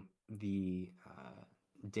do, the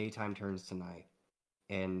daytime turns to night,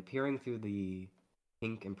 and peering through the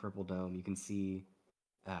pink and purple dome, you can see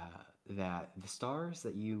that the stars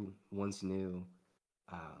that you once knew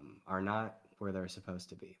are not where they're supposed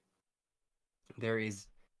to be. There is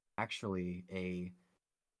actually a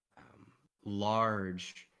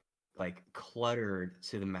large, like cluttered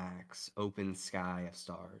to the max, open sky of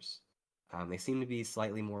stars. They seem to be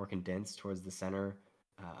slightly more condensed towards the center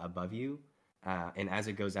above you, and as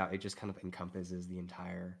it goes out, it just kind of encompasses the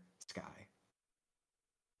entire sky.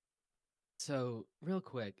 So, real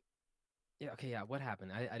quick. Yeah, okay, yeah, what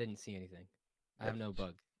happened? I didn't see anything. I have no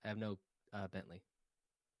bug. I have no Bentley.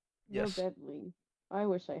 Yes. No Bentley. I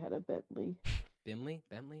wish I had a Bentley. Bimley?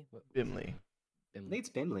 Bentley? Bimley. Bimley. Nate's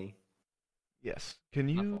Binley. Yes. Can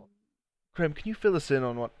My you, fault. Krem, can you fill us in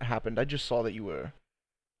on what happened? I just saw that you were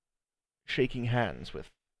shaking hands with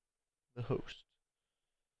the host.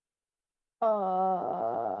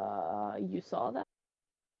 You saw that?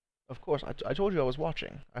 Of course, I told you I was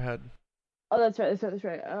watching. I had... Oh, that's right.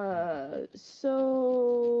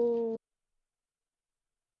 So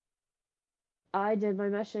I did my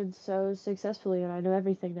mission so successfully, and I know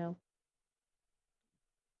everything now.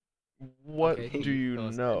 What Okay, do you fill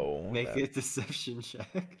us in. know? Make that- a deception check.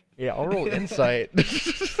 Yeah, I'll roll insight.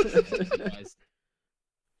 Guys.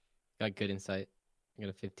 Got good insight. I got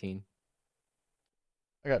a 15.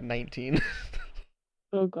 I got 19.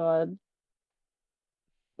 Oh God.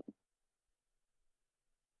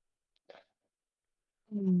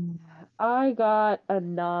 I got a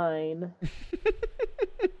 9.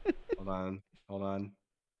 Hold on.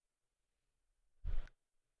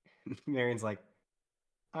 Marion's like,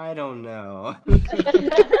 I don't know.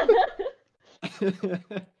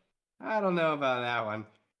 I don't know about that one.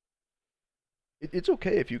 It's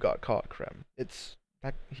okay if you got caught, Krem.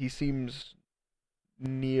 He seems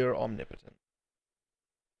near omnipotent.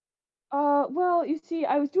 Well, you see,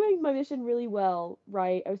 I was doing my mission really well,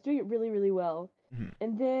 right? I was doing it really, really well. Mhm.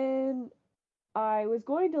 And then I was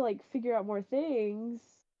going to like figure out more things.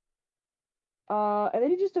 And then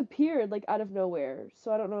he just appeared like out of nowhere.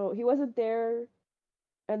 So I don't know. He wasn't there,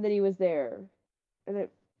 and then he was there. And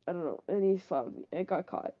I don't know. And he found me. And got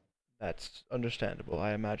caught. That's understandable.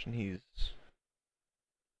 I imagine he's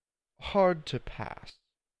hard to pass.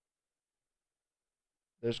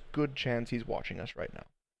 There's good chance he's watching us right now.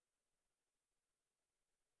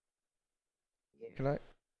 Can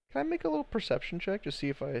I make a little perception check to see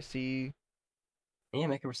if I see? Yeah,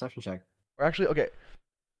 make a perception check. Or actually, okay.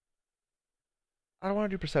 I don't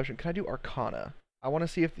want to do perception. Can I do Arcana? I want to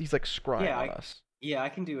see if he's like scrying Yeah, on us. Yeah, I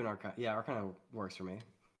can do an Arcana. Yeah, Arcana works for me.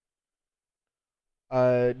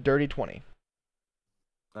 Dirty 20.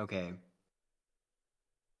 Okay.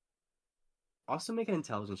 Also make an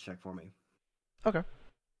intelligence check for me. Okay.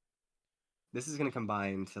 This is gonna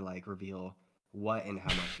combine to like reveal what and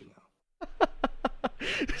how much you know.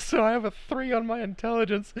 So I have a 3 on my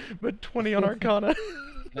intelligence, but 20 on Arcana.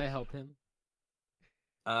 Can I help him?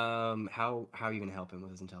 How are you gonna help him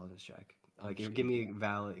with his intelligence check? Like, give me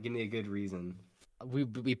a good reason.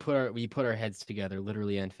 We put our heads together,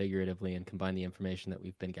 literally and figuratively, and combine the information that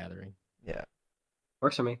we've been gathering. Yeah.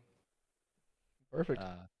 Works for me. Perfect.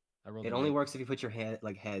 I rolled. It only works if you put your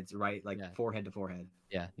heads right, like forehead to forehead.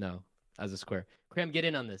 Yeah, no, as a square. Cram, get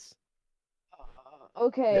in on this.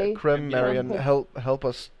 Okay. Yeah, Krem, Marion, Okay. help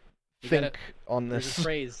us We think gotta- on There's this. a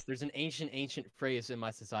phrase. There's an ancient phrase in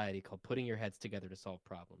my society called "putting your heads together to solve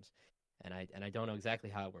problems," and I don't know exactly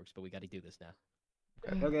how it works, but we got to do this now.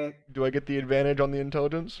 Okay. Do I get the advantage on the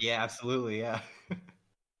intelligence? Yeah, absolutely. Yeah.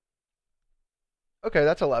 Okay,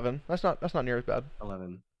 that's 11. That's not near as bad.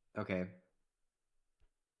 11. Okay.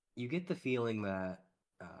 You get the feeling that,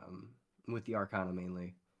 with the Arcana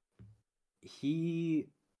mainly,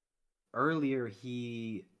 earlier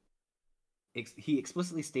he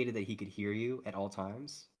explicitly stated that he could hear you at all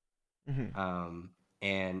times. Mm-hmm.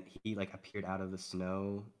 And he like appeared out of the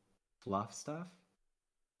snow fluff stuff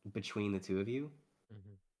between the two of you.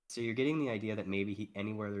 Mm-hmm. So you're getting the idea that maybe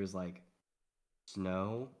anywhere there's like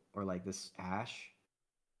snow or like this ash,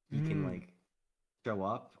 he can like show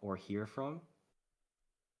up or hear from.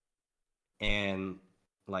 And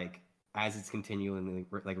like as it's continually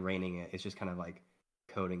like raining, it's just kind of like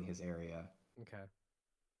coating his area. Okay.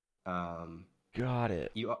 Got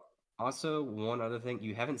it. You also, one other thing,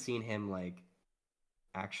 you haven't seen him like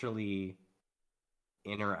actually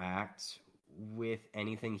interact with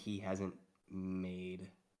anything he hasn't made,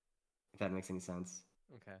 if that makes any sense.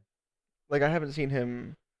 Okay. Like I haven't seen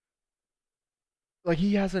him. Like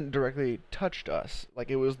he hasn't directly touched us. Like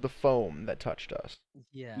it was the foam that touched us.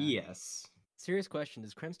 Yeah. Yes. Serious question: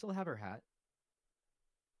 does Cram still have her hat?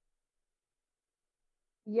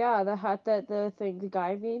 Yeah, the hat that the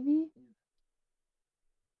guy made me.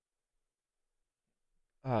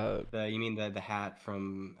 You mean the hat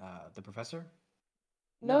from the professor?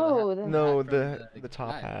 No, No, hat from the top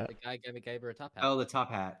guy. hat. The guy gave her a top hat. Oh, the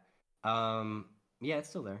top hat. Yeah, it's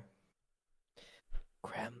still there.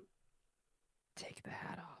 Cram, take the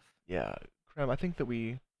hat off. Yeah, Krem, I think that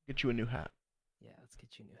we get you a new hat. Yeah, let's get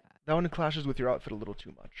you a new hat. That one clashes with your outfit a little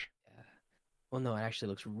too much. Yeah. Well, no, it actually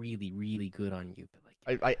looks really, really good on you. But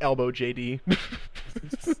like, I elbow JD.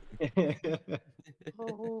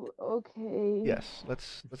 Oh, okay. Yes,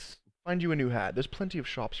 let's find you a new hat. There's plenty of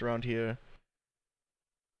shops around here.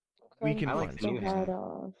 We can I like find the new something. hat.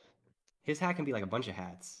 off. His hat can be like a bunch of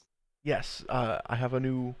hats. Yes, I have a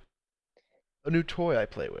new toy I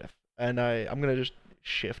play with, and I'm gonna just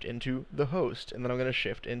shift into the host, and then I'm gonna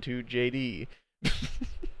shift into JD,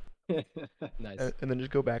 nice. and then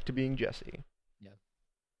just go back to being Jesse. Yeah.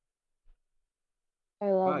 I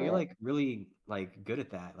love Wow, it. you're like really like good at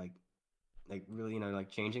that. Like really, like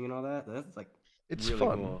changing and all that. That's like It's really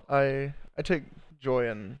fun. cool. I take joy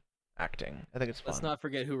in acting. I think it's fun. Let's not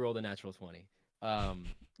forget who rolled a natural 20.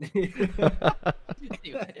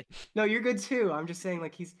 Anyway. No, you're good too. I'm just saying,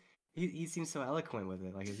 like he seems so eloquent with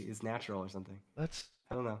it. Like it's natural or something. I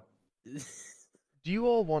don't know. Do you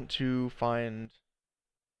all want to find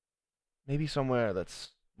maybe somewhere that's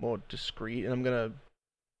more discreet? And I'm gonna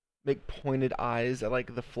make pointed eyes at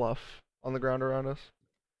like the fluff on the ground around us.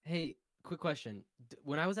 Hey, quick question.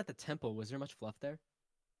 When I was at the temple, was there much fluff there?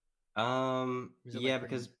 Was it, Yeah, like,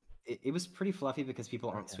 because it was pretty fluffy because people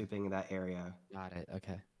aren't Okay. sweeping that area. Got it.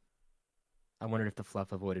 Okay. I wondered if the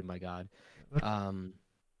fluff avoided my god. Let's,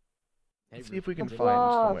 Hey, let's see if we can The find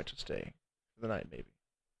fluff. somewhere to stay for the night, maybe.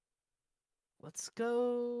 Let's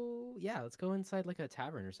go. Yeah, let's go inside like a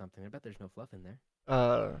tavern or something. I bet there's no fluff in there.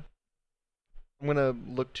 I'm gonna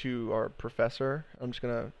look to our professor. I'm just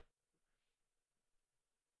gonna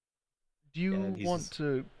Do you he's want just.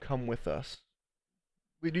 to come with us?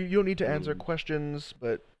 You don't need to I answer mean, questions,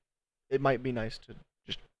 but it might be nice to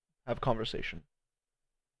just have conversation.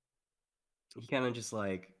 he kind of just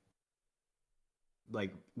like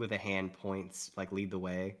with a hand points, like lead the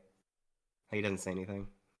way. He doesn't say anything.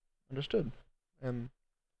 Understood. And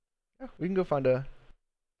yeah, we can go find a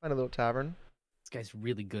little tavern. This guy's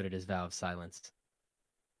really good at his vow of silence.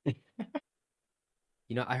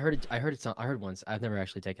 You know, I heard once. I've never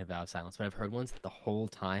actually taken a vow of silence, but I've heard once that the whole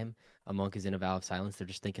time a monk is in a vow of silence, they're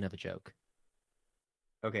just thinking of a joke.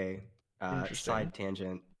 Okay. Interesting. Side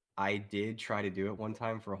tangent. I did try to do it one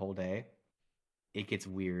time for a whole day. It gets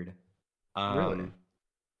weird. Really? Um,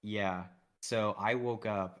 yeah. So I woke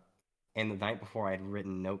up, and the night before I had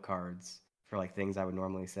written note cards for like things I would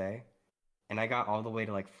normally say, and I got all the way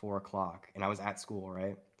to like 4 o'clock, and I was at school,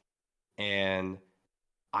 right? And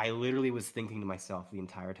I literally was thinking to myself the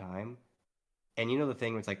entire time. And you know the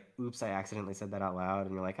thing where it's like, oops, I accidentally said that out loud,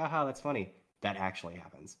 and you're like, haha, that's funny. That actually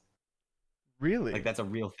happens. Like Really? that's a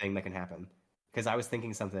real thing that can happen. Because I was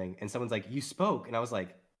thinking something, and someone's like, "You spoke," and I was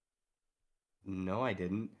like, "No, I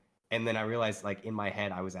didn't." And then I realized, like in my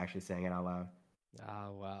head, I was actually saying it out loud.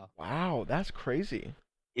 Oh wow. Wow, that's crazy.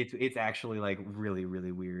 It's actually like really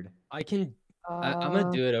really weird. I can. I'm gonna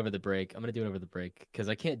Uh, do it over the break. I'm gonna do it over the break because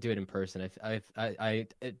I can't do it in person. I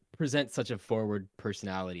it presents such a forward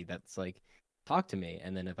personality that's like, talk to me,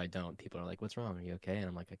 and then if I don't, people are like, "What's wrong? Are you okay?" And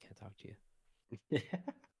I'm like, "I can't talk to you."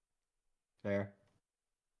 Fair.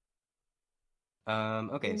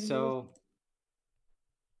 Okay, mhm. so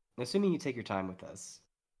assuming you take your time with this,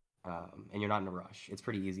 and you're not in a rush, it's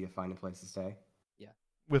pretty easy to find a place to stay. Yeah,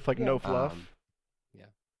 With like no Yes. Um, fluff. yeah.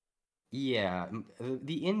 yeah,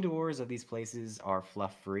 the indoors of these places are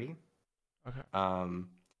fluff free. Okay. Um,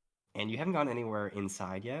 and you haven't gone anywhere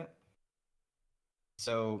inside yet.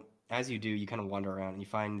 So as you do, you kind of wander around and you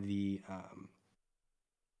find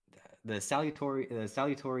the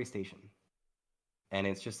salutary station, and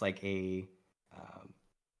it's just like um,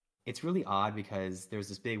 it's really odd because there's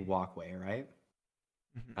this big walkway, right?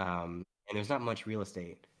 Mhm. And there's not much real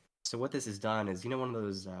estate. So what this has done is, one of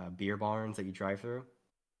those beer barns that you drive through.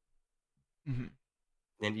 Mhm.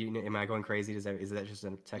 And am I going crazy? Is that just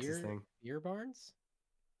a Texas Beer thing? beer barns.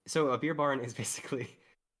 So a beer barn is basically,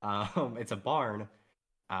 it's a barn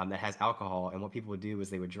that has alcohol, and what people would do is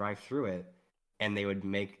they would drive through it, and they would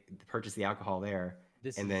purchase the alcohol there,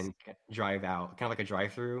 This and is then drive out, kind of like a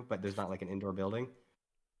drive-through, but there's not like an indoor building.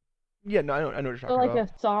 Yeah, no, I know what you're So talking like about.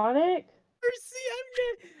 a Sonic?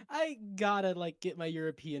 See, I gotta like get my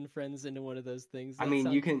European friends into one of those things. I That mean,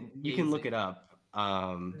 you sounds can look it amazing. up,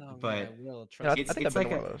 Oh man, I but will. Yeah, Trust I it's me. think I've it's been to like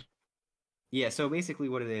one a of those. yeah. So basically,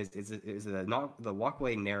 what it is the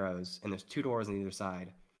walkway narrows, and there's two doors on either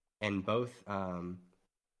side, and both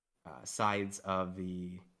sides of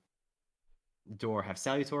the door have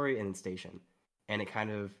salutary and then station, and it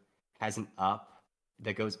kind of has an up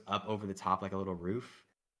that goes up over the top like a little roof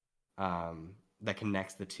that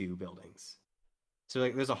connects the two buildings. So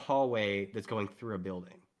like there's a hallway that's going through a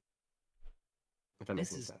building, if that makes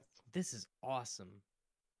This any is sense. this is awesome.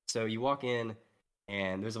 So you walk in,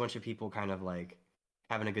 and there's a bunch of people kind of like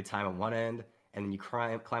having a good time on one end, and then you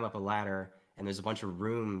climb up a ladder, and there's a bunch of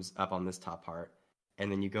rooms up on this top part,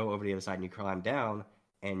 and then you go over to the other side and you climb down,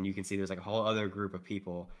 and you can see there's like a whole other group of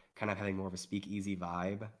people kind of having more of a speakeasy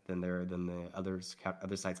vibe than the other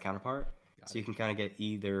side's counterpart. Got So it. you can kind of get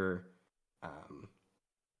um,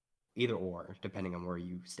 either or depending on where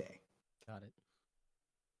you stay. Got it.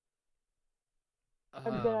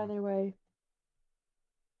 I'm good either way.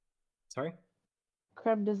 Sorry.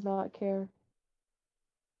 Krem does not care.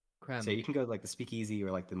 So Krem, you can go like the speakeasy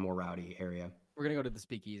or like the more rowdy area. we're gonna go to the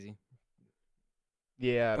speakeasy.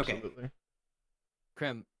 Yeah, Okay. absolutely.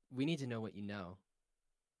 Krem, we need to know what you know.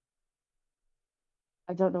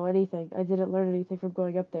 I don't know anything. I didn't learn anything from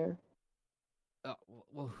going up there.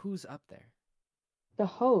 Well, who's up there? The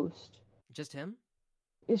host. Just him?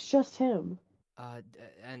 It's just him.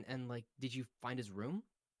 And like, did you find his room?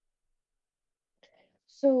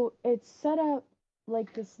 So it's set up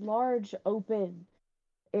like this large open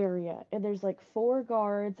area, and there's like four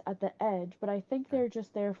guards at the edge, but I think Okay. they're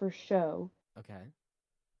just there for show. Okay.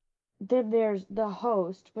 Then there's the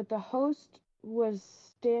host, but the host was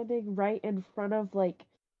standing right in front of like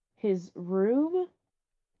his room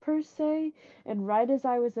per se, and right as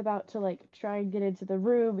I was about to like try and get into the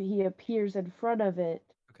room, he appears in front of it.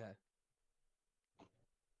 Okay.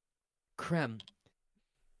 Krem,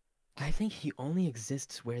 I think he only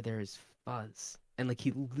exists where there is fuzz, and like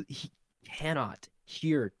he cannot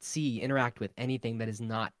hear, see, interact with anything that is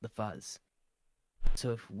not the fuzz.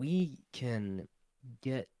 So if we can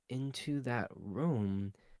get into that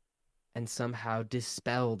room, and somehow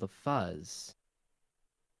dispel the fuzz.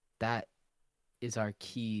 That is our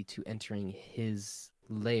key to entering his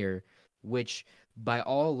lair, which, by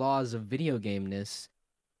all laws of video gameness,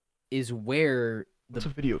 is where What's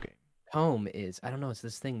the a video game? home is. I don't know. It's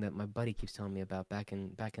this thing that my buddy keeps telling me about back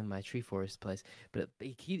in my tree forest place. But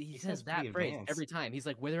he says sounds pretty that phrase advanced. every time. He's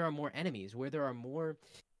like, where there are more enemies, where there are more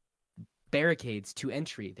barricades to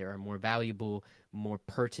entry, there are more valuable, more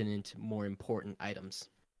pertinent, more important items.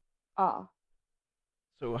 Ah,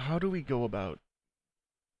 So how do we go about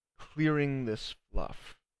clearing this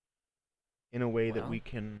fluff in a way that Well- we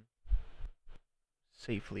can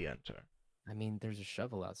safely enter? I mean, there's a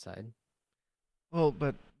shovel outside. Well,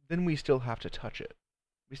 but then we still have to touch it.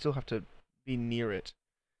 We still have to be near it,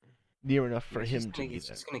 near enough for It's him just to gonna, be it's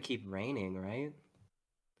there. just gonna keep raining, right?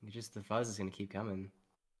 The fuzz is gonna keep coming.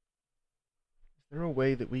 Is there a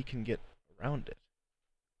way that we can get around it?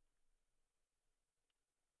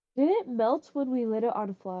 did it melt when we lit it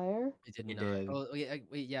on fire? It did It not. did. Oh,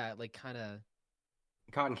 wait, yeah, like kind of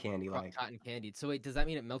Cotton candy, like cotton candied. So wait, does that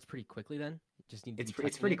mean it melts pretty quickly then? It just need to it's be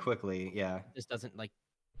it's touching pretty it? quickly, yeah. It just doesn't like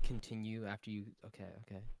continue after you. Okay,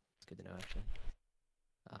 it's good to know actually.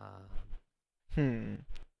 Hmm.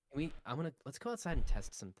 Let's go outside and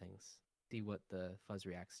test some things. See what the fuzz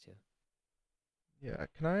reacts to. Yeah.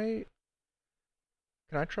 Can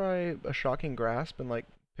I try a shocking grasp and like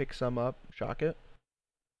pick some up, shock it?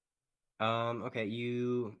 Okay,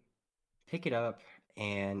 you pick it up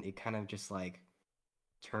and it kind of just like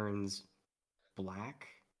turns black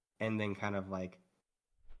and then kind of like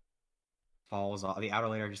falls off. The outer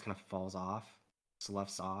layer just kind of falls off,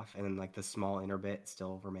 sloughs off, and then like the small inner bit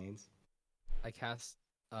still remains. I cast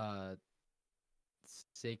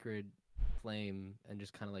sacred flame and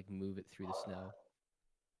just kind of like move it through the snow.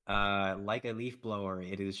 Like a leaf blower,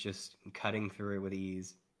 it is just cutting through it with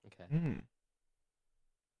ease. Okay. Hmm.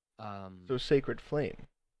 Um, So sacred flame.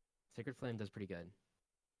 sacred flame does pretty good.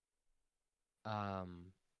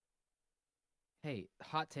 Hey,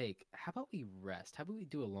 hot take. How about we rest? How about we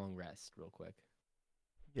do a long rest real quick?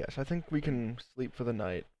 Yes, I think we can sleep for the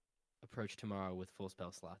night. Approach tomorrow with full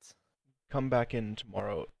spell slots. Come back in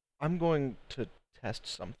tomorrow. I'm going to test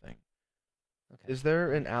something. Okay. Is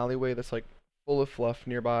there an alleyway that's like full of fluff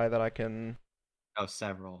nearby that I can Oh,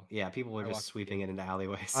 several. Yeah, people were I just walked sweeping through. it into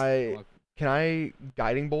alleyways. Can I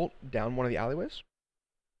guiding bolt down one of the alleyways?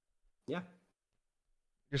 Yeah.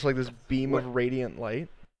 Just like this beam What? of radiant light?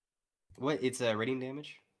 What? It's radiant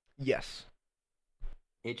damage? Yes.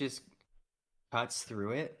 It just cuts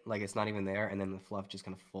through it, like it's not even there, and then the fluff just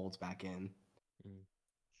kind of folds back in.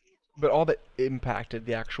 But all that impacted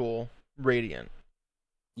the actual radiant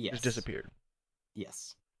Yes. just disappeared.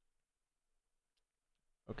 Yes.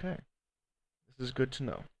 Okay. This is good to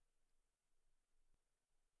know.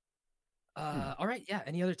 All right, yeah.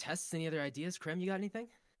 Any other tests? Any other ideas? Krem, you got anything?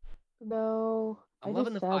 No, I'm I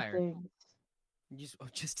loving just the sad fire. things.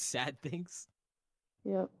 Just sad things.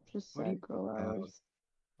 Yep, just What do you sad girl think about? hours.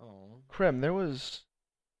 Oh, Krem, there was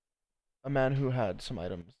a man who had some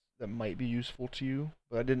items that might be useful to you,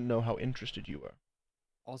 but I didn't know how interested you were.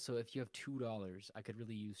 also, if you have $2, I could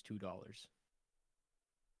really use $2.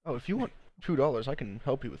 Oh, if you want $2, I can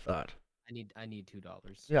help you with that. I need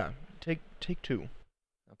 $2. Yeah, take two.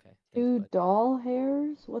 Okay. Thanks, Two bud. doll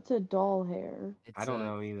hairs? What's a doll hair? I don't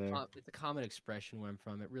know either. It's a common expression where I'm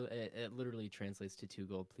from. It literally translates to two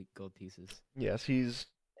gold pieces. Yes, he's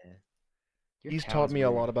Your he's taught town's me a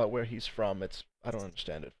weird. lot about where he's from. I don't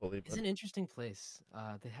understand it fully, It's but an interesting place.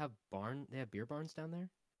 They have beer barns down there,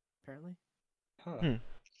 apparently. Huh. Hmm.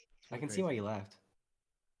 I can see why you left.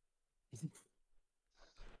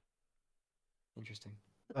 Interesting.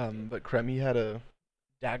 but Krem, he had a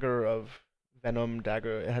dagger of venom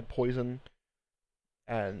dagger. It had poison,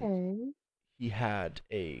 and Okay. he had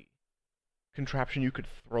a contraption you could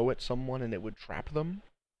throw at someone and it would trap them.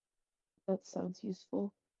 That sounds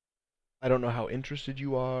useful. I don't know how interested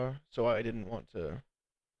you are, so I didn't want to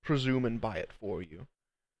presume and buy it for you.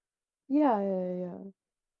 Yeah.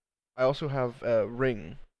 I also have a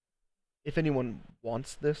ring. If anyone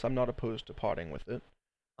wants this, I'm not opposed to parting with it.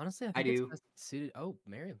 Honestly, I I think it's do. best suited. Oh,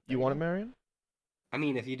 Miriam. You want it, Marion? I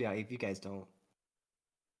mean, if you guys don't.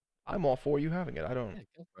 I'm all for you having it. I Yeah, don't.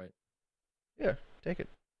 go for it. Yeah, take it.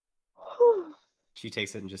 She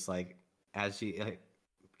takes it and just like, as she like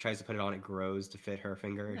tries to put it on, it grows to fit her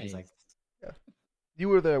finger. And she's like, Nice. You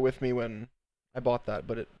were there with me when I bought that,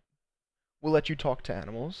 but it will let you talk to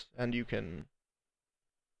animals and you can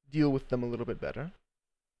deal with them a little bit better.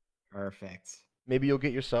 perfect. Maybe you'll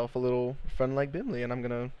get yourself a little friend like Bimley, and I'm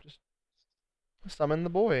gonna just summon the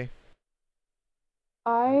boy.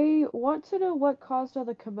 I want to know what caused all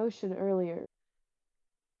the commotion earlier.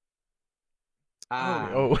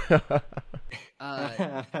 Ah.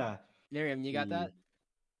 Uh, Miriam, you got Hmm.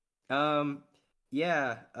 that?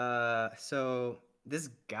 Yeah. So this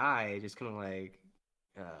guy just kind of like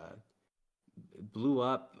uh blew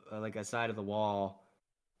up like a side of the wall.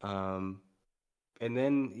 Um, and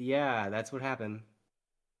then yeah, that's what happened.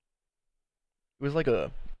 It was like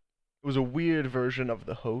it was a weird version of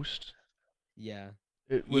the host. Yeah.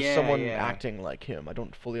 It was Yeah, someone yeah. acting like him. I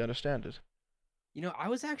don't fully understand it. You know, I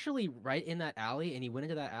was actually right in that alley, and he went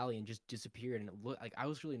into that alley and just disappeared. And it looked like I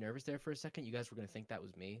was really nervous there for a second. You guys were gonna think that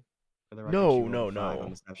was me. For the record, she No, rolled a no, 5 on no.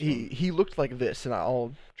 deception. He looked like this, and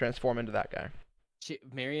I'll transform into that guy.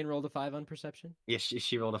 Marion rolled a 5 on perception. Yeah,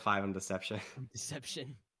 she rolled a 5 on deception.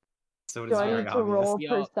 Deception. So it Do is I very need to obvious. roll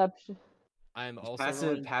Y'all- perception? I'm It's also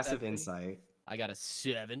rolling passive deception. insight. I got a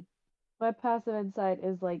 7. My passive insight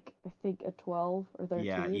is like I think a 12 or 13.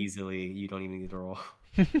 Yeah, easily. You don't even need to roll.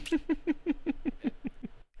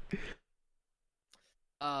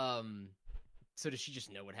 So does she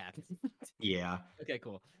just know what happened? Yeah. Okay,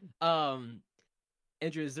 cool.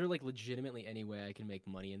 Andrew, is there like legitimately any way I can make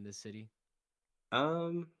money in this city?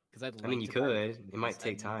 Because I'd like I mean, you to buy the could. cool It might necklace.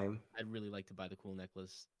 take time. I'd really like to buy the cool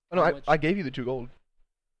necklace. Oh, no, How much? I gave you the 2 gold.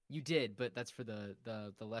 You did, but that's for the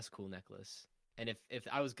less cool necklace. And if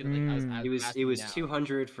I was gonna like, I was It asking was now,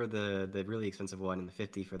 200 for the really expensive one and the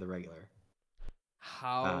 50 for the regular.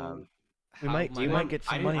 how We how might do we you might want- get I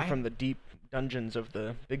some didn't- money I- from the deep dungeons of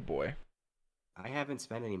the big boy. I haven't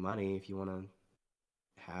spent any money. If you want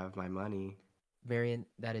to have my money, Marion,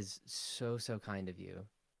 that is so kind of you,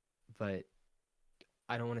 but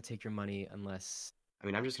I don't want to take your money unless I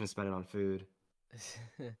mean, I'm just gonna spend it on food.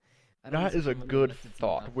 I don't wanna That is take a your money good unless it's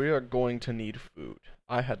thought. enough. We are going to need food.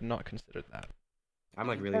 I had not considered that. I'm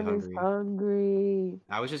like really I'm hungry. hungry.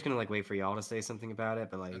 I was just gonna like wait for y'all to say something about it,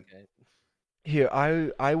 but like, Okay. Here,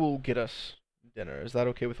 I will get us dinner. Is that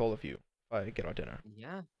okay with all of you? If I get our dinner.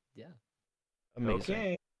 Yeah. Amazing.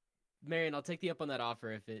 okay. Marion, I'll take you up on that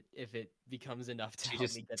offer if it becomes enough to She help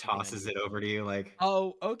just me get the thing I tosses need. it over to you like,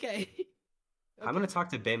 Oh, okay. I'm gonna talk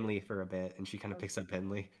to Benley for a bit, and she kind of picks up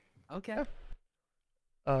Benley. Okay.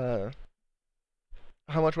 Yeah.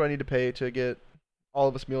 How much would I need to pay to get all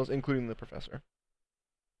of us meals, including the professor?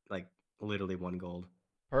 Like literally 1 gold.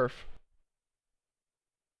 Perf.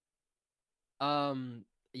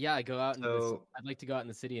 Yeah, I go out in this. So I'd like to go out in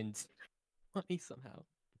the city and money somehow.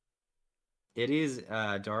 it is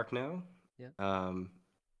dark now. Yeah.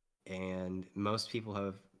 And most people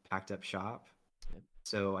have packed up shop. Yep.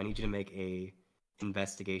 So I need you to make a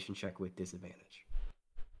investigation check with disadvantage.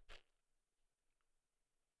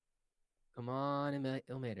 Come on,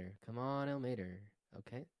 Ilmater. Come on, Ilmater.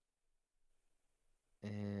 Okay.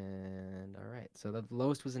 And all right. So the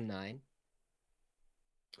lowest was a 9.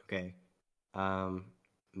 Okay.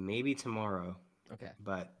 Maybe tomorrow, Okay.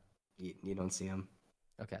 but you don't see him.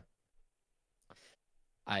 Okay.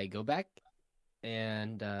 I go back,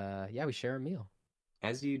 and yeah, we share a meal.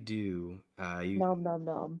 As you do, Nom nom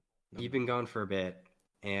nom. you've been gone for a bit,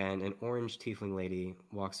 and an orange tiefling lady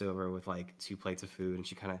walks over with like 2 plates of food, and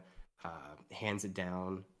she kind of hands it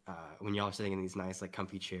down when y'all are sitting in these nice like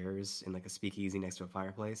comfy chairs in like a speakeasy next to a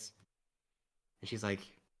fireplace. And she's like,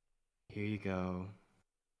 "Here you go.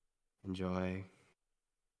 Enjoy."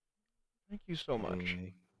 Thank you so much.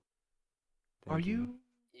 Anyway, Are thank you?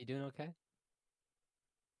 You doing okay?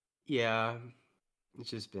 Yeah, it's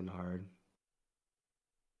just been hard.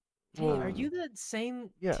 Hey, Well, are you the same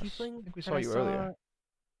yes, I tiefling think we that saw I you earlier. saw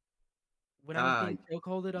when I was being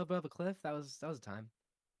chokeholded above a cliff? That was a time.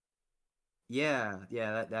 Yeah,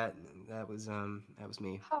 that was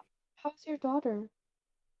me. How's your daughter?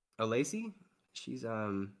 Oh, Lacey, she's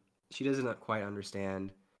she doesn't quite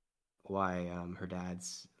understand why her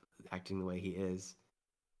dad's acting the way he is,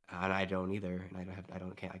 and I don't either, and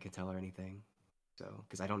I can tell her anything, so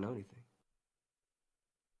because I don't know anything.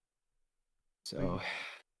 So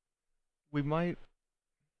We might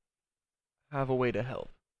have a way to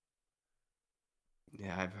help.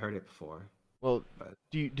 yeah, I've heard it before, Well, but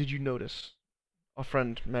did you notice our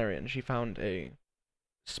friend Marion? She found a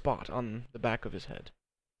spot on the back of his head.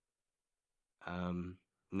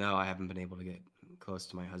 no, I haven't been able to get close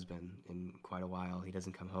to my husband in quite a while. He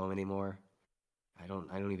doesn't come home anymore. I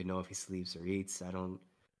don't even know if he sleeps or eats. I don't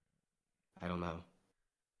know.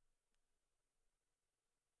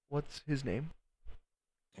 What's his name?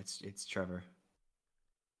 It's Trevor.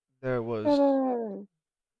 There was Trevor.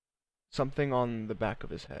 something on the back of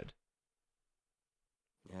his head.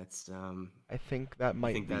 That's I think that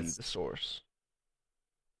might think be that's- the source.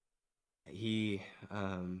 he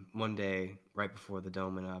one day right before the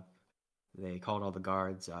dome went up, they called all the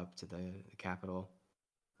guards up to the Capitol,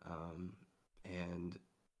 and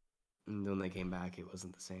And when they came back, it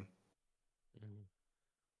wasn't the same. Mm.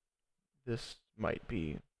 This might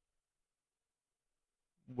be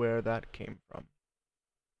where that came from.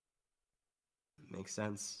 Makes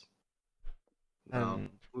sense. Well, And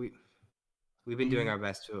we've been doing you our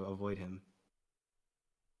best to avoid him.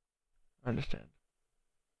 I understand.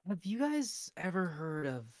 Have you guys ever heard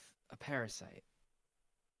of a parasite?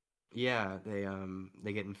 Yeah,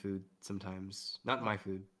 they get in food sometimes. Not my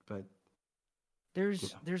food, but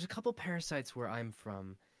There's know. there's a couple parasites where I'm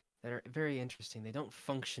from that are very interesting. They don't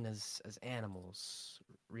function as animals,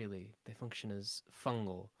 really. They function as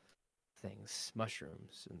fungal things,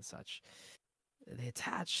 mushrooms and such. They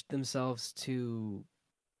attach themselves to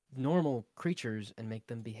normal creatures and make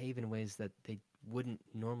them behave in ways that they wouldn't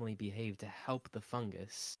normally behave to help the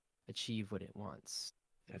fungus achieve what it wants.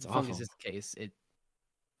 That's The fungus awful. is the case. It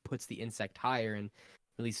puts the insect higher and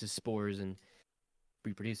releases spores and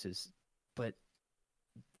reproduces. But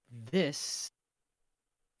this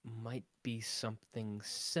might be something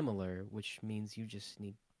similar, which means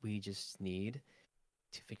we just need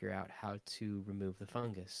to figure out how to remove the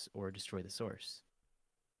fungus or destroy the source.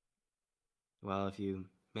 Well, if you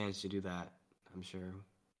manage to do that, I'm sure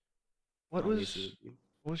What obviously was would be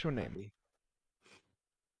what was your name? happy.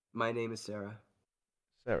 My name is Sarah.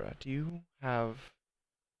 Sarah, do you have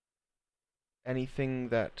anything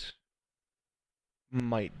that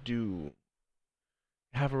might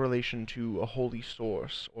have a relation to a holy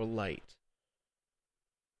source or light?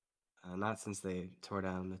 Not since they tore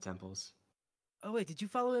down the temples. Oh wait, did you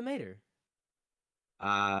follow Mater?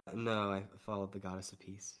 No, I followed the goddess of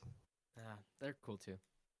peace. Ah, they're cool too.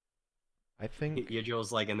 I think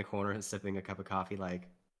Yadril's like in the corner sipping a cup of coffee, like,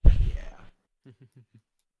 yeah.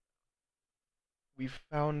 we've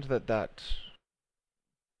found that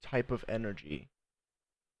type of energy,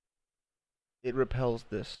 it repels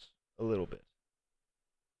this a little bit.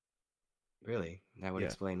 Really? That would Yeah.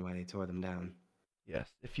 explain why they tore them down.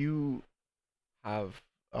 Yes. If you have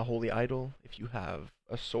a holy idol, if you have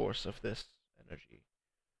a source of this energy,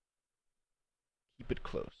 keep it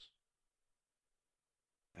close.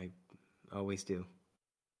 I always do.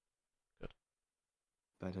 Good.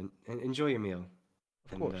 But enjoy your meal.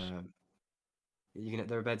 Of course. You can.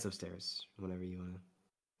 There are beds upstairs. Whenever you want to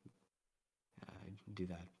do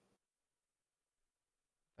that.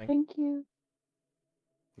 Thank you.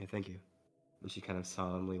 Yeah, thank you. And she kind of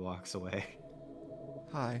solemnly walks away.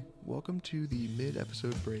 Hi, welcome to the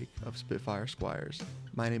mid-episode break of Spitfire Squires.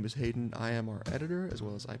 My name is Hayden. I am our editor, as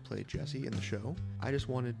well as I play Jesse in the show. I just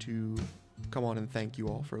wanted to come on and thank you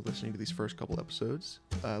all for listening to these first couple episodes,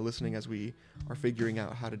 listening as we are figuring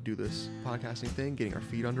out how to do this podcasting thing, getting our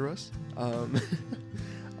feet under us.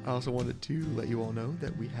 I also wanted to let you all know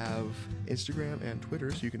that we have Instagram and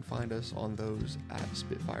Twitter, so you can find us on those at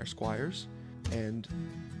Spitfire Squires. And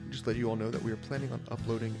just let you all know that we are planning on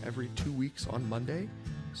uploading every 2 weeks on Monday,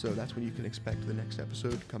 so that's when you can expect the next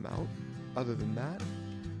episode to come out. Other than that,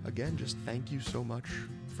 again, just thank you so much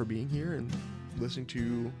for being here and listening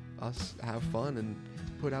to us have fun and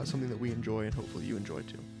put out something that we enjoy, and hopefully you enjoy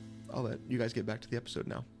too. I'll let you guys get back to the episode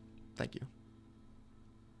now. Thank you.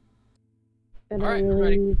 And All I right,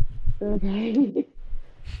 really... Okay.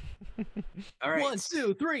 All right. 1,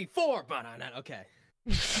 2, 3, 4. Banana. Okay.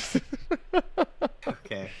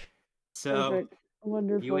 Okay. So Perfect.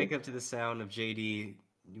 Wonderful. you wake up to the sound of JD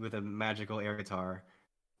with a magical air guitar.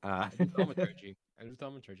 Thaumaturgy. I do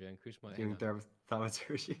thaumaturgy. I increase my. Hang Doing on.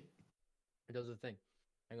 thaumaturgy. It does the thing.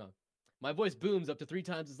 Hang on. My voice booms up to 3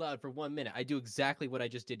 times as loud for 1 minute. I do exactly what I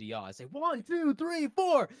just did to y'all. I say 1, 2, 3,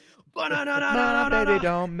 4. My baby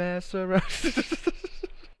don't mess around.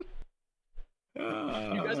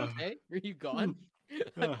 You guys okay? Are you gone?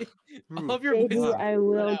 Ooh. All of your Maybe voices I cut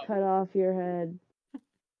will out. cut off your head.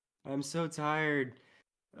 I'm so tired.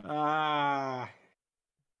 Ah.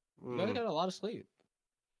 You guys got a lot of sleep.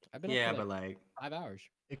 I've been Yeah, up for but like like 5 hours.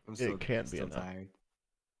 I'm still, It can't be still enough. tired.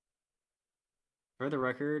 For the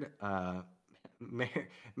record,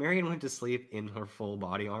 Marion went to sleep in her full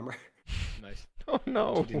body armor. Nice. Oh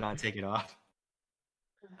no. She did not take it off.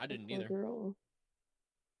 I didn't Poor either. girl.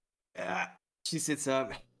 She sits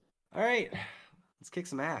up. All right, let's kick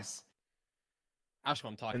some ass. That's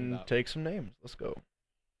what I'm talking And about. take some names. Let's go.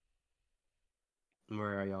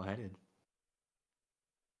 Where are y'all headed?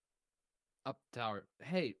 Up tower.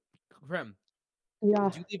 Hey, Krem, Yeah.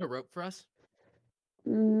 did you leave a rope for us?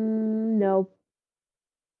 No.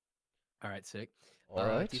 All right, sick. All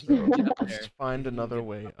right. Do you think we can get up Let's there? find Do you think we can another get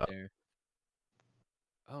way up. there?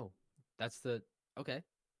 Oh, that's the okay.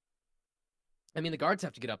 I mean, the guards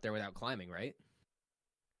have to get up there without climbing, right?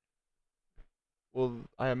 Well,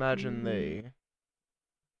 I imagine Mm. they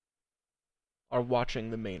are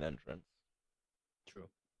watching the main entrance. True.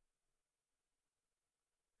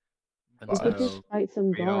 We could But just So, fight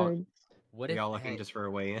some are y'all guards. What are if y'all looking hey, just for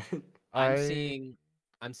a way in? I'm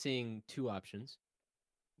I seeing two options.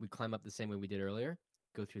 We climb up the same way we did earlier,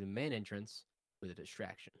 go through the main entrance with a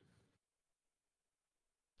distraction.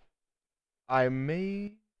 I'm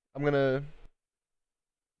gonna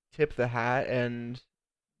tip the hat and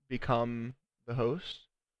become the host.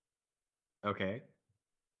 Okay. I'm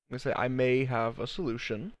gonna say I may have a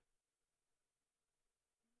solution.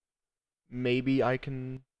 Maybe I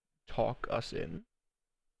can talk us in.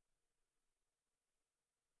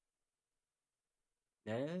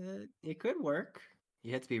 It could work.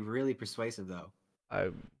 You have to be really persuasive, though. I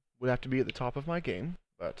would have to be at the top of my game,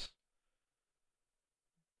 but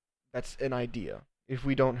that's an idea. If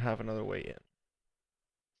we don't have another way in.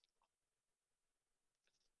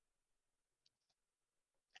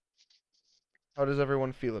 How does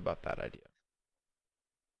everyone feel about that idea?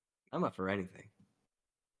 I'm up for anything.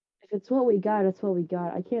 If it's what we got, it's what we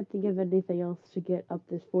got. I can't think of anything else to get up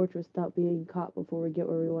this fortress without being caught before we get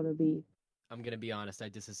where we want to be. I'm gonna be honest, I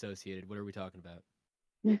disassociated. What are we talking about?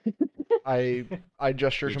 I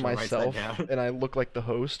gesture You to turn right side myself down. and I look like the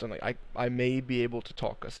host and like I may be able to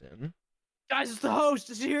talk us in. Guys, it's the host.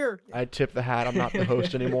 It's here. I tip the hat. I'm not the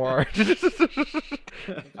host anymore.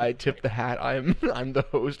 I tip the hat. I'm the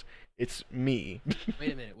host. It's me.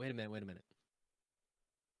 Wait a minute.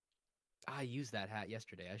 I used that hat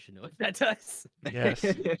yesterday. I should know what that does. Yes.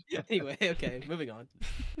 Anyway, okay, moving on.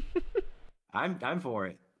 I'm for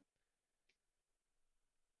it.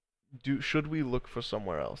 Should we look for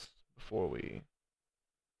somewhere else before we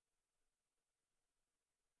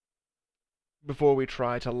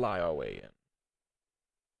try to lie our way in?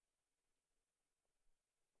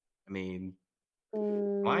 I mean,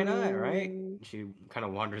 why not, right? She kind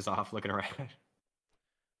of wanders off looking around.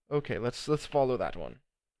 Okay, let's follow that one.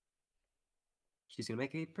 She's gonna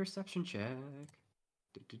make a perception check.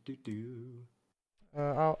 Do, do, do, do.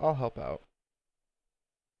 I'll help out.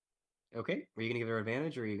 Okay, are you gonna give her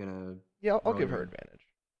advantage, or are you gonna? Yeah, I'll roll give her your- advantage.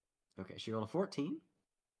 Okay, she rolled a 14,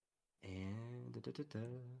 and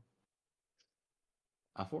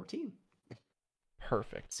a 14.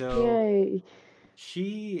 Perfect. So Yay.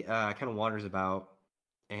 she kind of wanders about,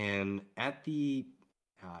 and at the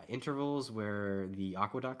intervals where the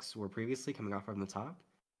aqueducts were previously coming off from the top,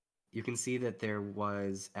 you can see that there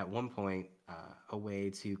was at one point a way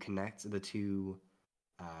to connect the two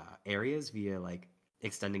areas via like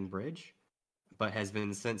extending bridge, but has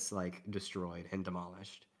been since like destroyed and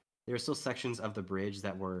demolished. There are still sections of the bridge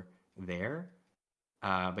that were there,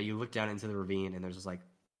 but you look down into the ravine and there's just like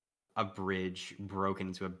a bridge broken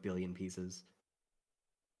into a billion pieces,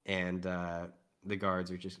 and the guards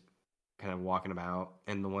are just kind of walking about,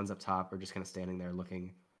 and the ones up top are just kind of standing there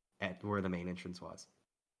looking at where the main entrance was.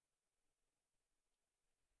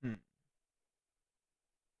 Hmm.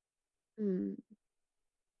 Hmm.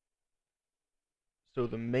 So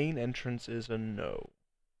the main entrance is a no.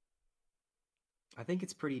 I think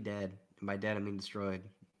it's pretty dead. And by dead, I mean destroyed.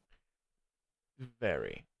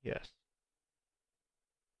 Very, yes.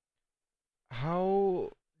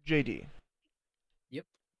 How, JD, Yep.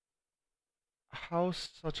 how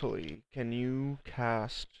subtly can you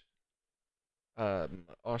cast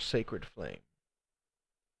our sacred flame?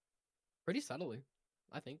 Pretty subtly,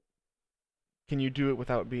 I think. Can you do it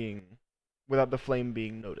without the flame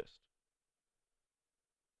being noticed?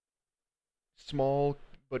 Small,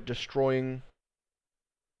 but destroying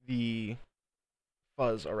the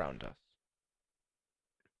fuzz around us.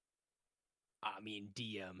 I mean,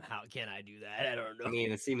 DM, how can I do that? I don't know. I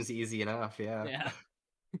mean, it seems easy enough, yeah.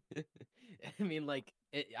 Yeah. I mean, like,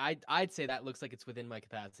 I'd say that looks like it's within my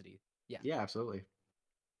capacity. Yeah. Yeah, absolutely.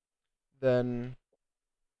 Then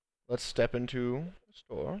let's step into the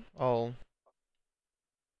store. I'll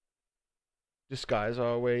disguise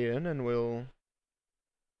our way in and we'll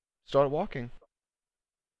start walking.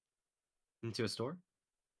 Into a store?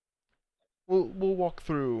 We'll walk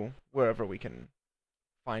through wherever we can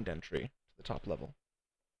find entry to the top level.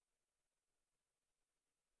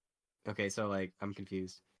 Okay, so like I'm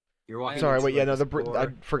confused. You're walking. Sorry, into, wait, yeah, like, no, the I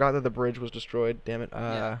store. forgot that the bridge was destroyed. Damn it.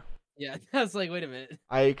 Yeah. Yeah, I was like, wait a minute.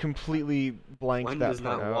 I completely blanked One that does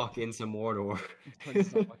part not out. walk into Mordor.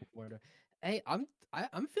 Hey, I'm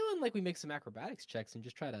feeling like we make some acrobatics checks and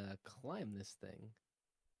just try to climb this thing.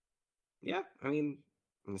 Yeah, I mean,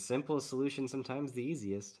 the simplest solution sometimes the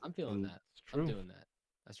easiest. I'm feeling And that. It's true. I'm doing that.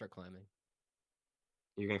 I start climbing.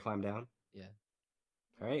 You're gonna climb down. Yeah.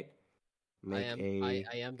 All right. Make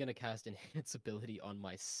I am gonna cast enhance ability on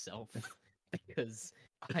myself because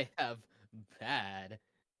I have bad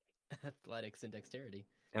athletics and dexterity.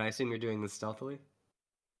 And I assume you're doing this stealthily?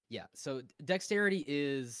 Yeah. So dexterity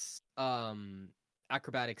is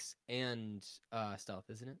acrobatics and stealth,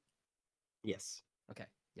 isn't it? Yes. Okay.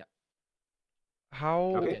 Yeah.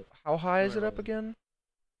 How Okay. how high What is am I it up rolling?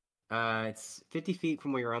 again? It's 50 feet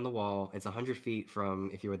from where you're on the wall. It's 100 feet from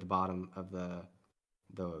if you're at the bottom of the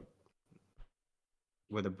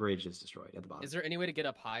where the bridge is destroyed at the bottom. Is there any way to get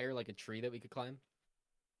up higher, like a tree that we could climb?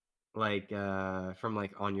 Like from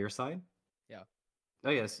like on your side? Yeah. Oh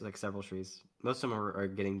yes, like several trees. Most of them are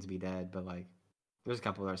getting to be dead, but like there's a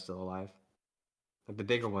couple that are still alive. Like the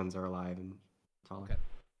bigger ones are alive and taller. Okay.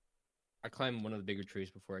 I climb one of the bigger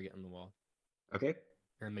trees before I get on the wall, Okay.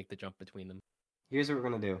 or make the jump between them. Here's what we're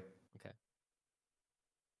gonna do. Okay.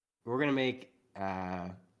 We're gonna make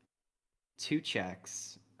 2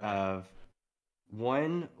 checks of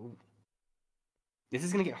one. This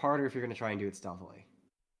is gonna get harder if you're gonna try and do it stealthily.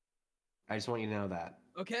 I just want you to know that.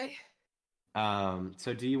 Okay.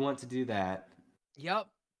 So do you want to do that? Yep.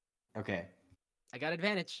 Okay. I got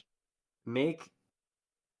advantage. Make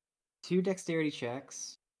 2 dexterity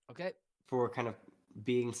checks Okay. for kind of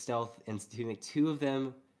being stealth, and to make 2 of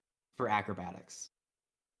them for acrobatics.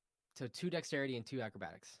 So 2 dexterity and 2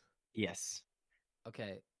 acrobatics. Yes.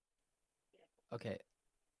 Okay. Okay.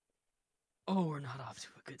 Oh, we're not off to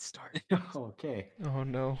a good start. Okay. Oh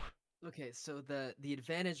no. Okay, so the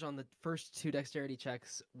advantage on the first 2 dexterity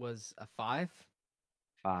checks was a 5.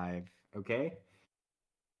 5. Okay.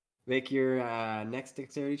 Make your next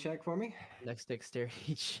dexterity check for me. Next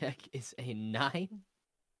dexterity check is a 9.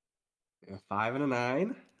 A 5 and a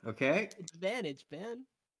 9. Okay. Advantage, man.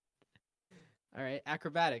 All right,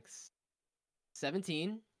 acrobatics.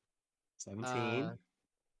 17. 17.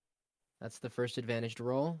 That's the first advantaged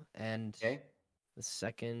roll, and Okay. the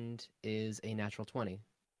second is a natural 20.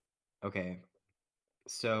 Okay.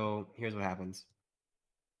 So here's what happens.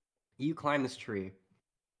 You climb this tree,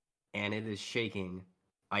 and it is shaking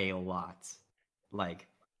a lot. Like,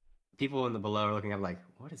 people in the below are looking up like,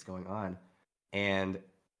 what is going on? And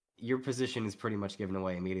your position is pretty much given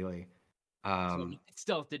away immediately. So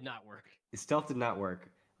stealth did not work. Stealth did not work.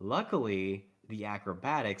 Luckily, the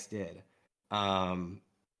acrobatics did.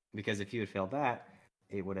 Because if you had failed that,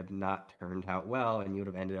 it would have not turned out well, and you would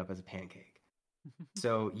have ended up as a pancake.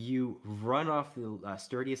 So you run off the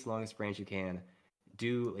sturdiest, longest branch you can,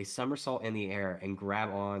 do a somersault in the air, and grab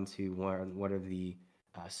on to one of the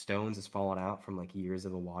stones that's fallen out from like years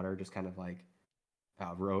of the water, just kind of like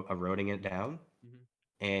eroding it down. Mhm.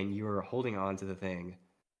 And you're holding on to the thing.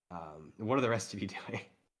 What are the rest of you doing?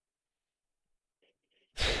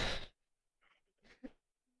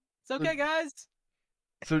 It's okay, guys.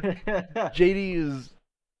 So JD is.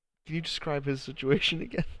 Can you describe his situation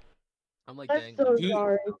again? I'm like I'm dangling so He-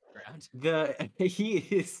 sorry. on the ground. He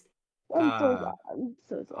is I'm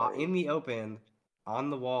so sorry. in the open, on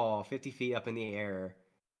the wall, 50 feet up in the air.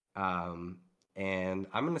 And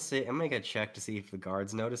I'm gonna make a check to see if the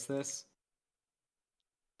guards notice this.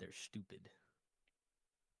 They're stupid.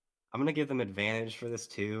 I'm gonna give them advantage for this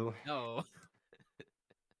too. No.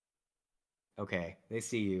 Okay, they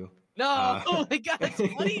see you. No! Oh my god, it's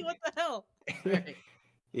funny! What the hell? Alright.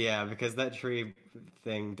 Yeah, because that tree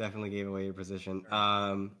thing definitely gave away your position.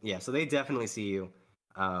 Yeah, so they definitely see you.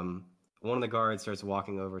 One of the guards starts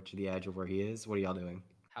walking over to the edge of where he is. What are y'all doing?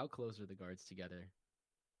 How close are the guards together?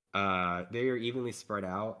 They are evenly spread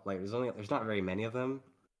out. Like there's not very many of them,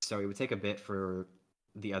 so it would take a bit for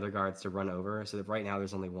the other guards to run over. So that right now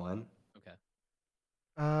there's only one. Okay.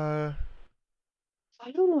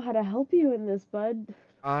 I don't know how to help you in this, bud.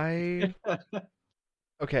 I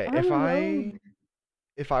okay. I don't know.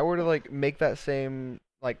 If I were to like make that same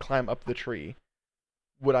like climb up the tree,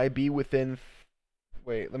 would I be within?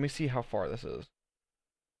 Wait, let me see how far this is.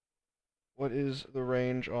 What is the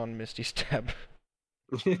range on Misty Step?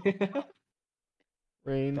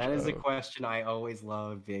 Range. That is a of- question I always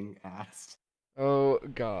love being asked. Oh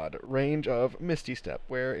God, range of Misty Step.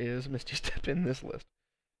 Where is Misty Step in this list?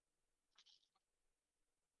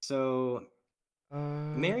 So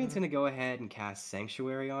Marion's Uh, gonna go ahead and cast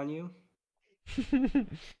Sanctuary on you,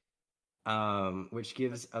 which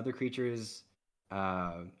gives other creatures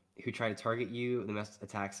who try to target you, they must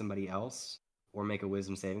attack somebody else or make a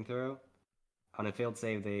Wisdom saving throw. On a failed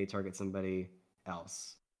save, they target somebody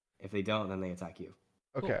else. If they don't, then they attack you.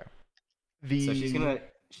 okay. So she's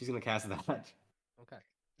gonna cast that. Okay.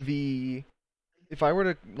 If I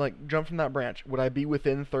were to like jump from that branch, would I be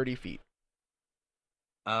within 30 feet?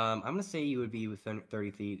 I'm gonna say you would be within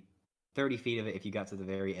 30 feet of it if you got to the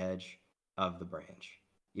very edge of the branch.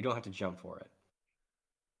 You don't have to jump for it.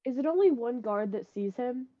 Is it only one guard that sees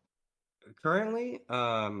him? Currently,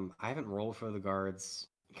 I haven't rolled for the guards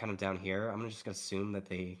kind of down here. I'm just gonna assume that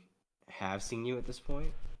they have seen you at this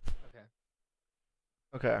point. Okay.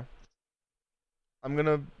 Okay. I'm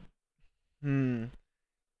gonna.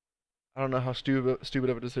 I don't know how stupid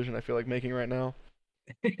of a decision I feel like making right now.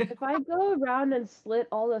 If I go around and slit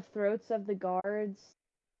all the throats of the guards,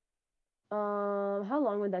 how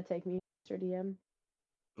long would that take me, Mr. DM?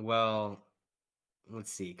 Well,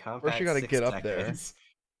 let's see. First, you Combat gotta 6 get up there. seconds.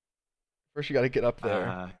 First, you gotta get up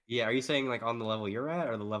there. Yeah. Are you saying like on the level you're at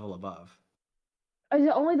or the level above? Is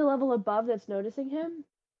it only the level above that's noticing him?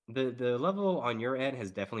 The level on your end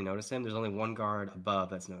has definitely noticed him. There's only one guard above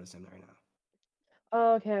that's noticed him right now.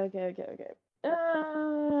 Oh, okay.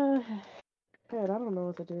 God, I don't know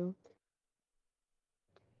what to do.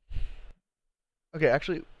 Okay,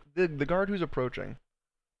 actually, the guard who's approaching.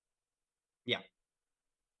 Yeah.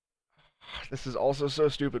 This is also so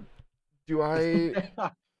stupid. Do I?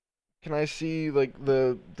 Can I see like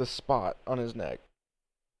the spot on his neck?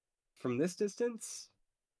 From this distance,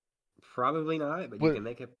 probably not. But you Would can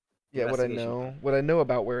make a Yeah, would I investigation know? check. Would I know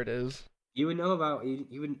about where it is? You would know about.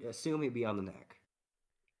 You would assume it'd be on the neck.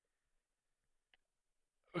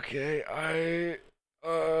 Okay,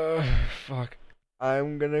 fuck.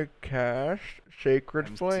 I'm gonna cast Sacred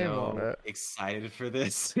I'm Flame so on it. excited for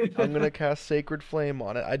this. I'm gonna cast Sacred Flame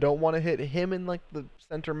on it. I don't want to hit him in like the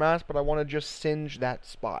center mass, but I want to just singe that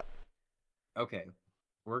spot. Okay,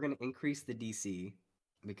 we're gonna increase the DC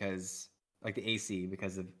because, like the AC,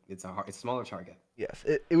 because it's a smaller target. Yes,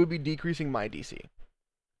 it would be decreasing my DC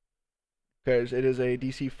because it is a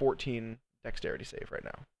DC 14 Dexterity save right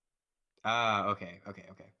now. Okay.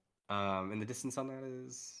 And the distance on that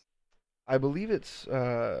is. I believe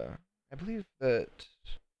I believe that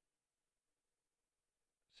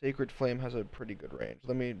Sacred Flame has a pretty good range.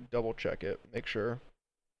 Let me double check it, make sure.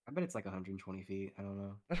 I bet it's like 120 feet. I don't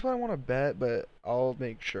know. That's what I want to bet, but I'll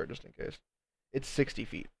make sure just in case. It's 60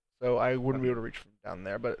 feet, so I wouldn't be able to reach from down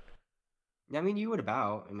there, but... Yeah, I mean, you would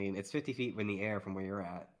about. I mean, it's 50 feet in the air from where you're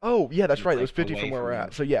at. Oh, yeah, that's It's, right. It like, was 50 away from where from we're you.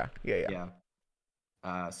 at. So yeah.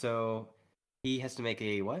 So he has to make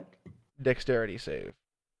a what? Dexterity save.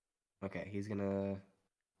 Okay, he's gonna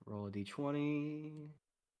roll a d20.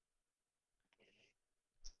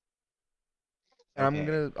 And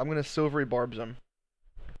Okay. I'm gonna silvery barbs him.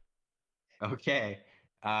 Okay.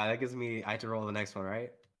 That gives me. I have to roll the next one,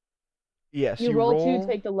 right? Yes, You roll 2,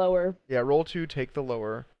 take the lower. Yeah, roll 2, take the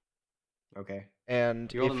lower. Okay.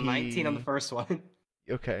 And You rolled if a 19 on the he... first one.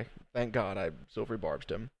 Okay, thank God I silvery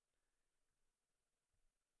barbed him.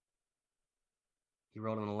 You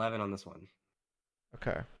rolled an 11 on this one.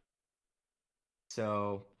 Okay.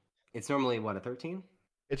 So it's normally what, a 13?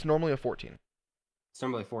 It's normally a 14. It's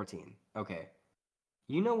normally 14. Okay.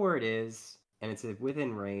 You know where it is, and it's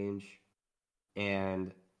within range,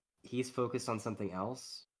 and he's focused on something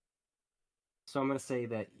else. So I'm gonna say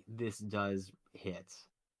that this does hit,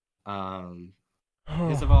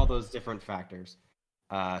 because of all those different factors.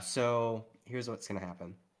 So here's what's gonna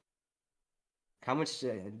happen. How much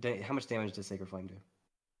damage does Sacred Flame do?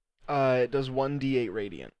 It does 1d8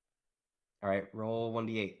 radiant. All right, roll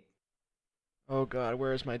 1d8. Oh God,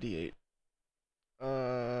 where is my d8?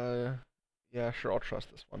 Yeah, sure, I'll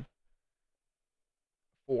trust this one.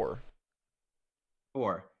 4.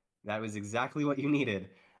 4. That was exactly what you needed.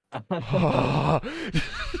 That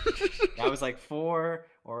That was like 4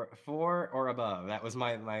 or above. That was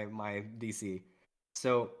my DC.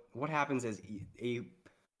 So what happens is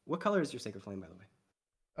what color is your Sacred Flame, by the way?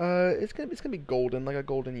 It's gonna be golden, like a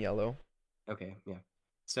golden yellow. Okay, yeah.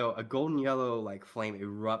 So a golden yellow like flame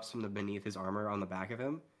erupts from beneath his armor on the back of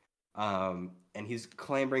him, and he's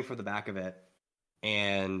clambering for the back of it,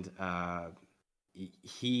 and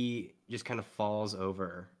he just kind of falls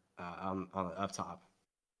over on up top.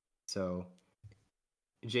 So,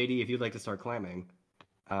 JD, if you'd like to start climbing,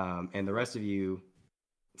 and the rest of you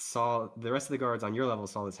the rest of the guards on your level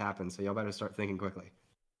saw this happen, so y'all better start thinking quickly.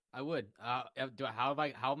 I would. How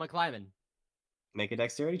am I climbing? Make a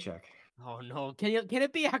dexterity check. Oh no! Can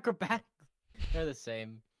it be acrobatic? They're the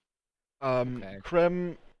same. Okay.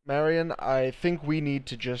 Krem, Marion, I think we need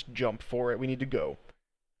to just jump for it. We need to go.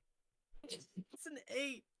 It's an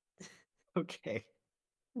 8. Okay.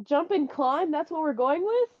 Jump and climb, that's what we're going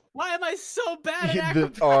with? Why am I so bad at The-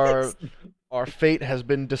 acrobatics? Our fate has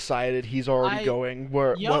been decided. He's already going.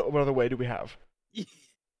 Yup. What other way do we have?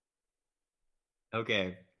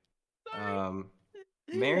 Okay. Sorry.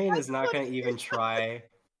 Marion is not going to even try.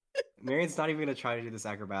 Marion's not even going to try to do this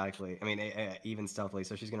acrobatically. I mean, even stealthily.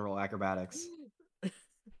 So she's going to roll acrobatics.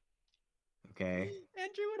 Okay.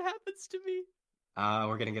 Andrew, what happens to me?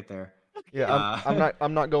 We're going to get there. Yeah,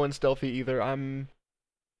 I'm not going stealthy either.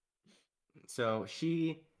 So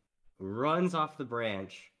she runs off the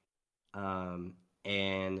branch,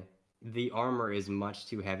 and the armor is much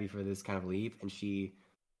too heavy for this kind of leap, and she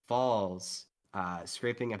falls,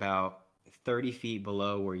 scraping about 30 feet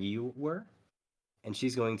below where you were, and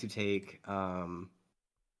she's going to take,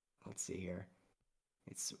 let's see here,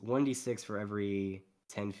 it's 1d6 for every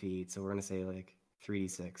 10 feet, so we're going to say like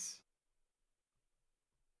 3d6.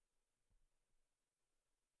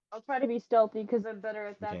 I'll try to be stealthy because I'm better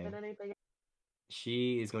at that Okay. than anything.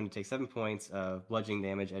 She is going to take 7 points of bludgeoning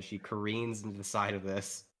damage as she careens into the side of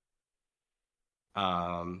this.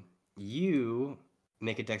 You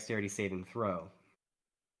make a dexterity saving throw.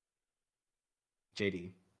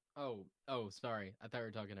 JD. Oh, sorry. I thought we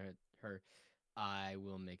were talking to her. I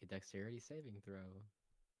will make a dexterity saving throw.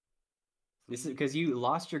 This is because you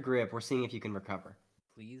lost your grip. We're seeing if you can recover.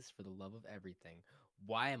 Please, for the love of everything.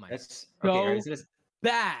 Why am I That's so okay.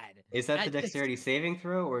 bad? Is that the at dexterity saving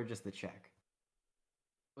throw or just the check?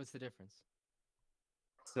 What's the difference?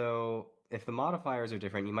 So if the modifiers are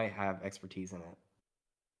different, you might have expertise in it.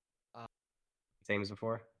 Same as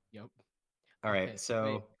before. Yep. All right. Okay, So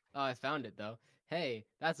wait. Oh, I found it though. Hey,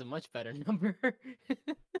 that's a much better number.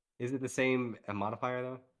 is it the same modifier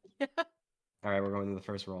though? Yeah. All right, we're going to the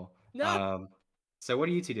first roll. No. So what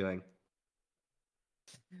are you two doing?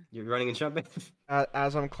 You're running and jumping.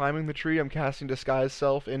 As I'm climbing the tree, I'm casting Disguise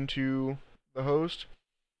Self into the host.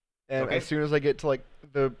 And Okay. as soon as I get to like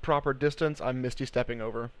the proper distance, I'm Misty stepping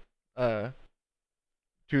over to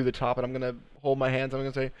the top, and I'm gonna hold my hands. I'm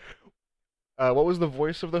gonna say, "What was the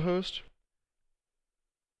voice of the host?"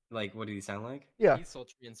 Like, what did he sound like? Yeah, He's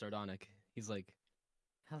sultry and sardonic. He's like,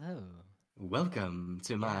 "Hello." Welcome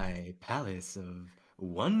to my palace of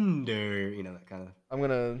wonder. You know, that kind of. I'm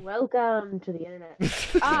gonna. Welcome to the internet.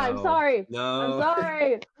 I'm No. sorry. No. I'm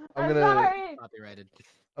sorry. I'm I'm gonna- sorry. Copyrighted.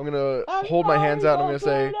 I'm gonna I'm hold my hands out. And I'm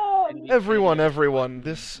sorry, gonna say, Alfredo! everyone,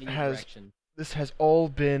 this Any has direction. this has all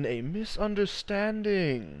been a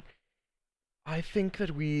misunderstanding. I think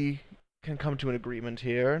that we can come to an agreement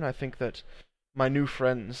here, and I think that my new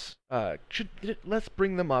friends let's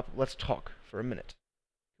bring them up. Let's talk for a minute.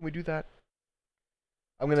 Can we do that?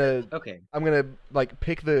 Okay. I'm gonna like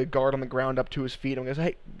pick the guard on the ground up to his feet. I'm gonna say,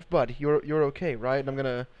 "Hey, bud, you're okay, right?" And I'm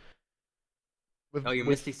gonna. Oh, you're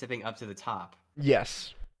misty stepping up to the top.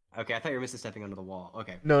 Yes. Okay, I thought you were misty stepping onto the wall.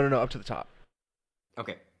 Okay. No, up to the top.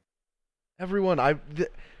 Okay. Everyone,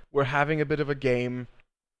 we're having a bit of a game.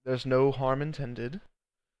 There's no harm intended.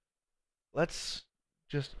 Let's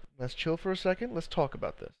chill for a second. Let's talk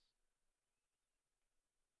about this.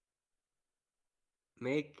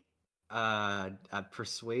 Make a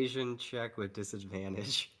persuasion check with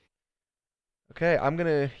disadvantage. Okay, I'm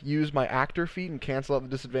gonna use my actor feat and cancel out the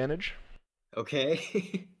disadvantage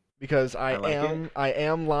Okay. because I like it.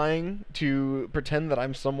 am lying to pretend that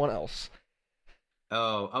I'm someone else.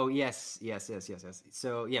 Oh, yes.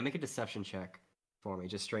 So, yeah, make a deception check for me.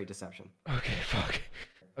 Just straight deception. Okay, fuck.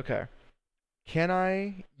 Okay. Can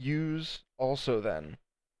I use also then?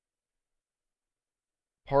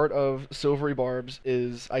 Part of Silvery Barbs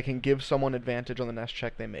is I can give someone advantage on the next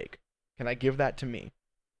check they make. Can I give that to me?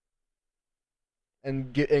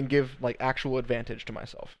 And give like actual advantage to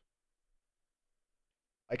myself.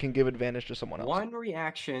 I can give advantage to someone else. One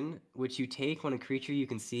reaction which you take when a creature you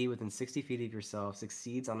can see within 60 feet of yourself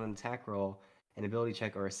succeeds on an attack roll, an ability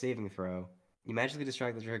check, or a saving throw. You magically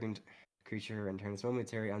distract the triggered creature and turn its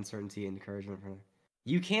momentary uncertainty and encouragement from.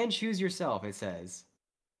 You can choose yourself, it says.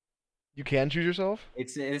 You can choose yourself?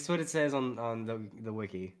 It's what it says on the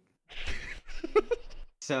wiki.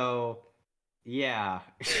 So, yeah,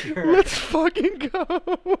 sure. Let's fucking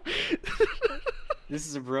go. This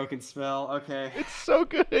is a broken spell. Okay. It's so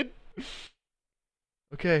good.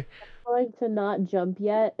 Okay, I like to not jump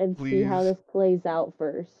yet and see how Please. this plays out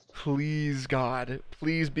first. please God,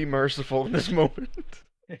 please be merciful in this moment.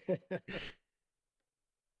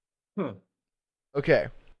 Huh. Okay,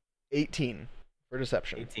 18 for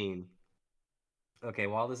deception. 18. Okay,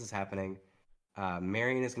 while this is happening,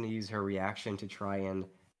 Marion is going to use her reaction to try and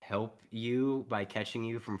help you by catching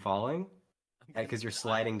you from falling, because you're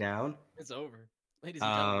sliding down. It's over. Ladies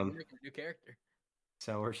and gentlemen, we're making a new character.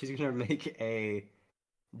 So she's going to make a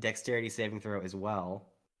dexterity saving throw as well.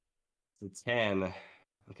 It's 10.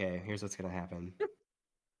 Okay, here's what's going to happen.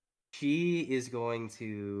 She is going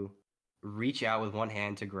to reach out with one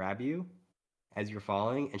hand to grab you as you're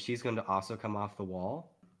falling, and she's going to also come off the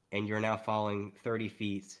wall, and you're now falling 30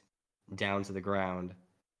 feet down to the ground,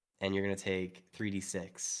 and you're going to take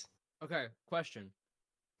 3d6. Okay, question.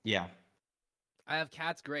 Yeah. I have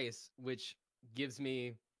Cat's Grace, which gives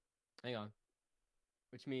me. Hang on.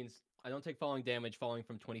 Which means I don't take falling damage falling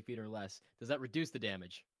from 20 feet or less. Does that reduce the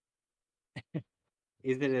damage?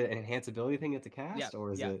 Is it an enhanced ability thing you have to Yeah, cast,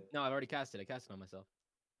 or is yeah. it? No, I've already cast it. I cast it on myself.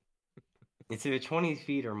 It's if it's 20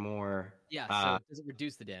 feet or more. Yeah, so does it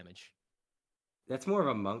reduce the damage? That's more of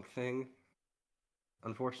a monk thing,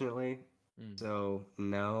 unfortunately. Mm, So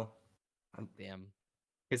no, damn.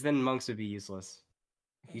 because then monks would be useless.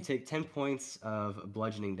 You take 10 points of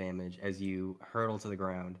bludgeoning damage as you hurtle to the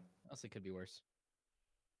ground. Also, could be worse.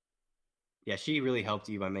 Yeah, she really helped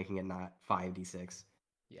you by making it not 5d6.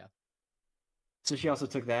 Yeah. So she also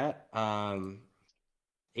took that.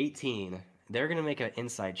 18. They're gonna make an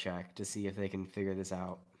insight check to see if they can figure this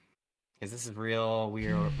out, because this is real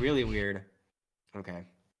weird, really weird. Okay.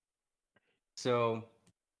 So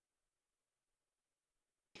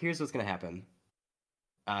here's what's gonna happen.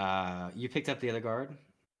 You picked up the other guard.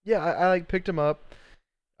 Yeah, I like picked him up.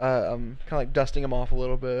 I'm kind of like dusting him off a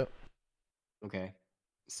little bit. Okay.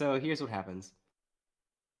 So here's what happens.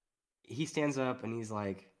 He stands up and he's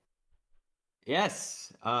like,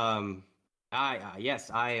 "Yes,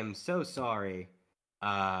 yes, I am so sorry.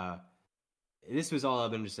 This was all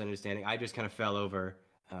a misunderstanding. I just kind of fell over.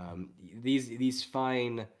 These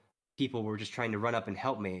fine people were just trying to run up and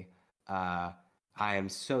help me. I am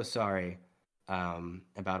so sorry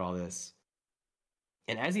about all this."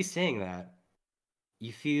 And as he's saying that,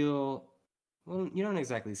 you feel, well, you don't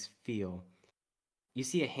exactly feel. You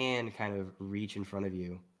see a hand kind of reach in front of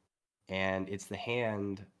you, and it's the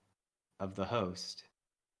hand of the host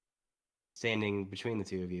standing between the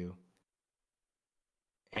two of you.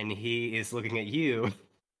 And he is looking at you,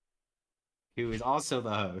 who is also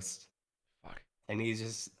the host. Fuck. And he's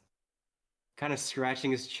just kind of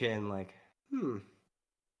scratching his chin like,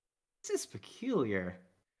 this is peculiar.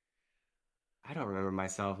 I don't remember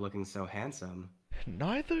myself looking so handsome.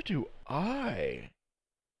 Neither do I.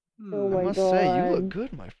 Oh I my must say, you look God.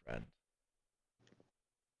 good, my friend.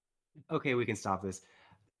 Okay, we can stop this.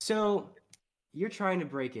 So, you're trying to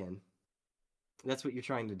break in. That's what you're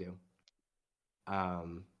trying to do.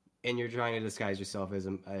 And you're trying to disguise yourself as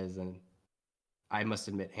an, I must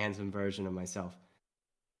admit, handsome version of myself.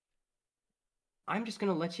 I'm just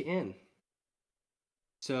gonna let you in. Oh,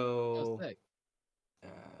 So, sick. I'm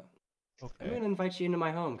Okay. gonna invite you into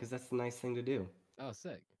my home because that's the nice thing to do. Oh,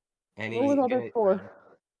 sick. And What was all this for?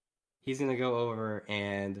 he's gonna go over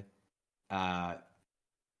and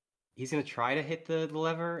he's gonna try to hit the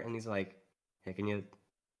lever, and he's like, "Hey, can you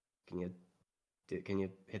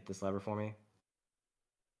hit this lever for me?"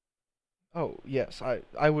 Oh, yes,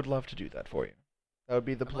 I would love to do that for you. That would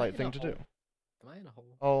be the Am I polite in thing a to hole? do. Am I in a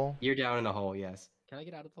hole? I'll, You're down in a hole. Yes. Can I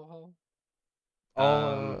get out of the hole?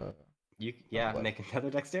 I'll, what? Make another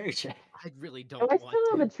dexterity check. I really Do don't I want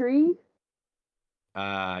still have to. a tree?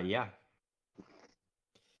 Yeah.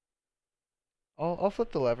 I'll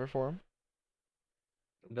flip the lever for him.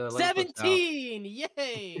 The lever flips out. 17!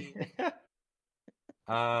 Yay!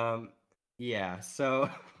 Yeah. So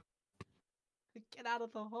Get out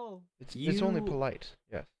of the hole. It's only You- polite.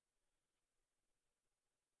 Yes.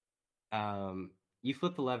 you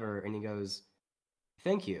flip the lever, and he goes,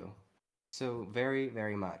 "Thank you so very,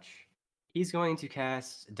 very much." He's going to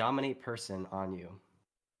cast Dominate Person on you.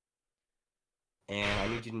 And I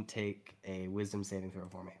need you to take a Wisdom saving throw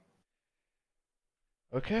for me.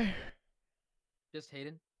 Okay. Just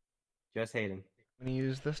Hayden. Just Hayden. I'm gonna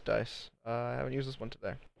use this dice. I haven't used this one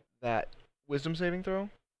today. That wisdom saving throw.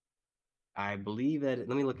 I believe that.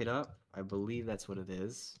 Let me look it up. I believe that's what it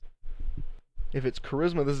is. If it's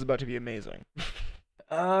charisma, this is about to be amazing.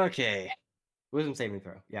 Okay. Wisdom saving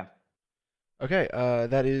throw. Yeah. Okay.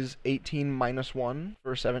 That is 18 minus 1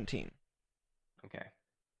 for 17.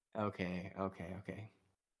 Okay.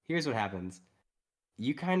 Here's what happens.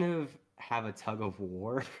 You kind of have a tug of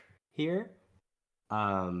war here.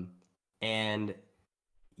 And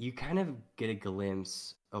you kind of get a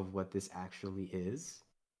glimpse of what this actually is.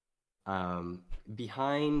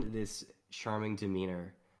 Behind this charming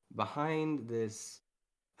demeanor, behind this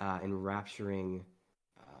enrapturing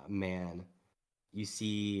man, you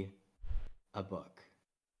see a book.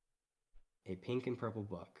 A pink and purple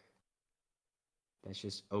book that's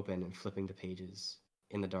just open and flipping the pages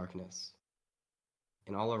in the darkness.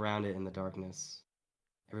 And all around it in the darkness,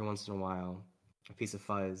 every once in a while, a piece of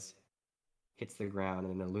fuzz hits the ground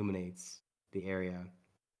and illuminates the area.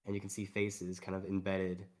 And you can see faces kind of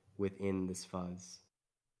embedded within this fuzz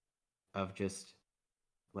of just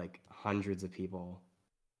like hundreds of people.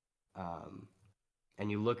 And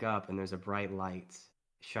you look up, and there's a bright light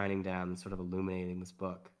shining down, sort of illuminating this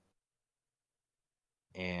book.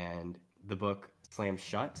 And the book slams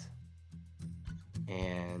shut,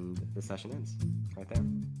 and the session ends right there.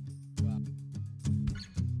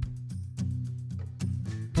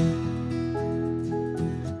 Wow.